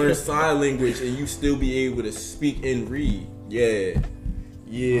can learn sign language and you still be able to speak and read. Yeah.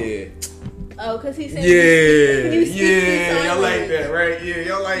 Oh, because he said Yeah. you speak through sign Y'all like language. that, right? Yeah,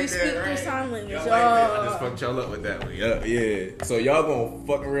 y'all like You that, speak right? through sign language. Y'all like that. I Oh. just fucked y'all up with that one. Yeah. So y'all gonna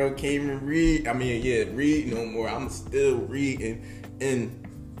fuck around, can't even read. I mean, yeah, read no more. I'm still reading and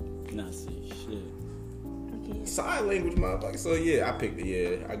Not see shit. sign language, motherfucker. So yeah, I picked it.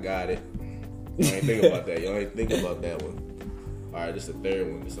 Yeah, I got it. Y'all ain't think about that. Y'all ain't think about that one. All right, this is the third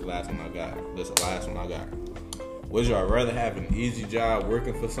one. This is the last one I got. Would y'all rather have an easy job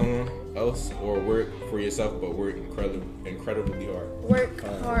working for someone else or work for yourself but work incredibly hard? Work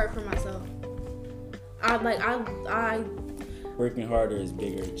hard for myself. I Working harder is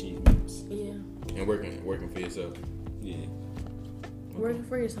bigger achievements. yeah. And working for yourself. Yeah. Working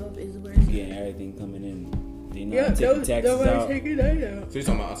for yourself is where Getting everything coming in. They not taking taxes out. taking that out. So you're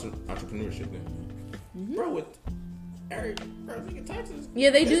talking about entrepreneurship then? Bro, with Eric, bro, taking taxes. Yeah,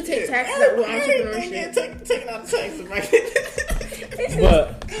 they do take taxes out with entrepreneurship. Taking out the taxes, right?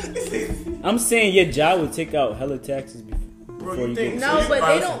 But I'm saying your job would take out hella taxes Bro, before you you think get. No, So but you-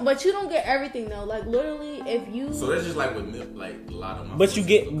 they don't. But you don't get everything though. Like literally, if you. So that's just like with milk, like a lot of my. But you friends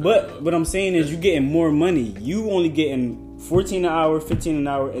get, look but up. what I'm saying is you getting more money. You only getting 14 an hour, 15 an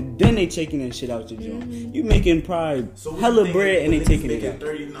hour, and then they taking that shit out your joint. You making probably So what you hella think bread if and they niggas taking it making out.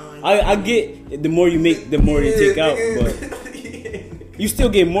 39? I get the more you make, the more they take out, but you still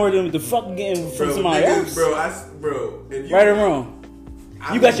get more than the fuck getting from Bro, somebody niggas, else. bro, if you, Right or wrong?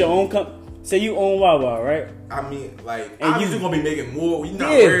 I You got mean- your own say you own Wawa, right? I mean, like, And I'm you- just gonna be making more. We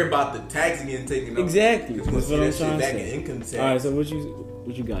not Yeah. worried about the tax getting taken out. Exactly. Because That's you what gonna I'm see trying that to shit back say. in income tax. All right, so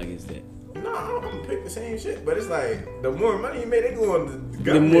what you got against that? No, I'm gonna pick the same shit, but it's like the more money you make, they going to the The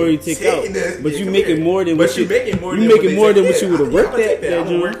government. more you take out, taking that- but yeah, you come making here. more than but what you you making more. you than making what they more take. than what you Yeah, would've I'm worked gonna take at, that. I'm gonna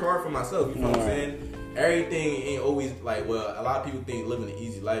John. work hard for myself. You know what I'm Alright. saying? Everything ain't always like. Well, a lot of people think living an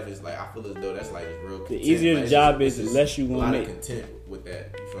easy life is like. I feel as though that's like real. The content. easier the Like, job it's is, the just less you a gonna lot make. of content with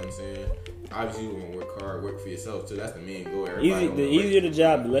that. You feel what I'm saying? Obviously, you gonna work hard, work for yourself too. That's the main goal. Everybody The don't wanna easier the work.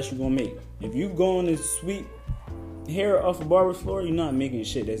 job, the less you gonna make. If you going to sweep hair off a barber floor, you're not making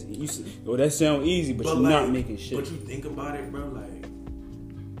shit. That sound easy, but you're not making shit. But you think about it, bro.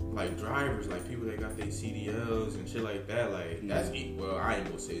 Like drivers, like people that got their CDLs and shit like that. Like that's well, I ain't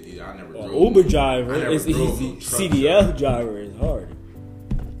gonna say it either. I never drove. Uber driver I never is drove easy. no truck, CDL driver is hard.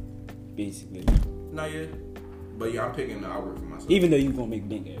 Basically, Not yet. But yeah, I'm picking. I work for myself. even though you gonna make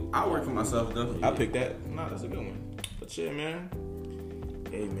bank. I work for myself though. I pick that. Nah, that's a good one. But shit, man.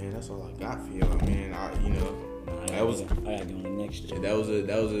 Hey, man, that's all I got for y'all, man. That was I gotta get on the next yeah, shit. that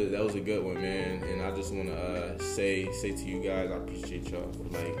was a good one, man. And I just wanna say to you guys, I appreciate y'all for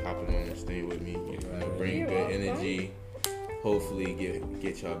like hopping on this thing with me. You know, bringing You're good welcome. energy. Hopefully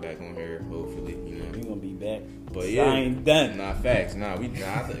get y'all back on here. Hopefully, you know. We gonna be back. But I yeah, ain't done. Nah, facts. I think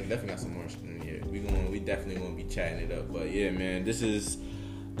definitely got some more in here. We definitely gonna be chatting it up. But yeah, man, this is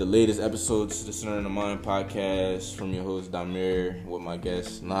the latest episode to the Center of the Mind podcast from your host Damir with my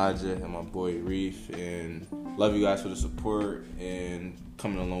guest Naja and my boy Reef. And love you guys for the support and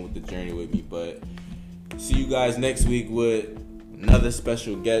coming along with the journey with me. But see you guys next week with another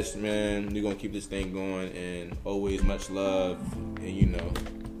special guest, man. We're gonna keep this thing going, and always much love, and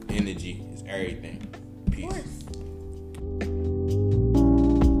energy is everything. Peace.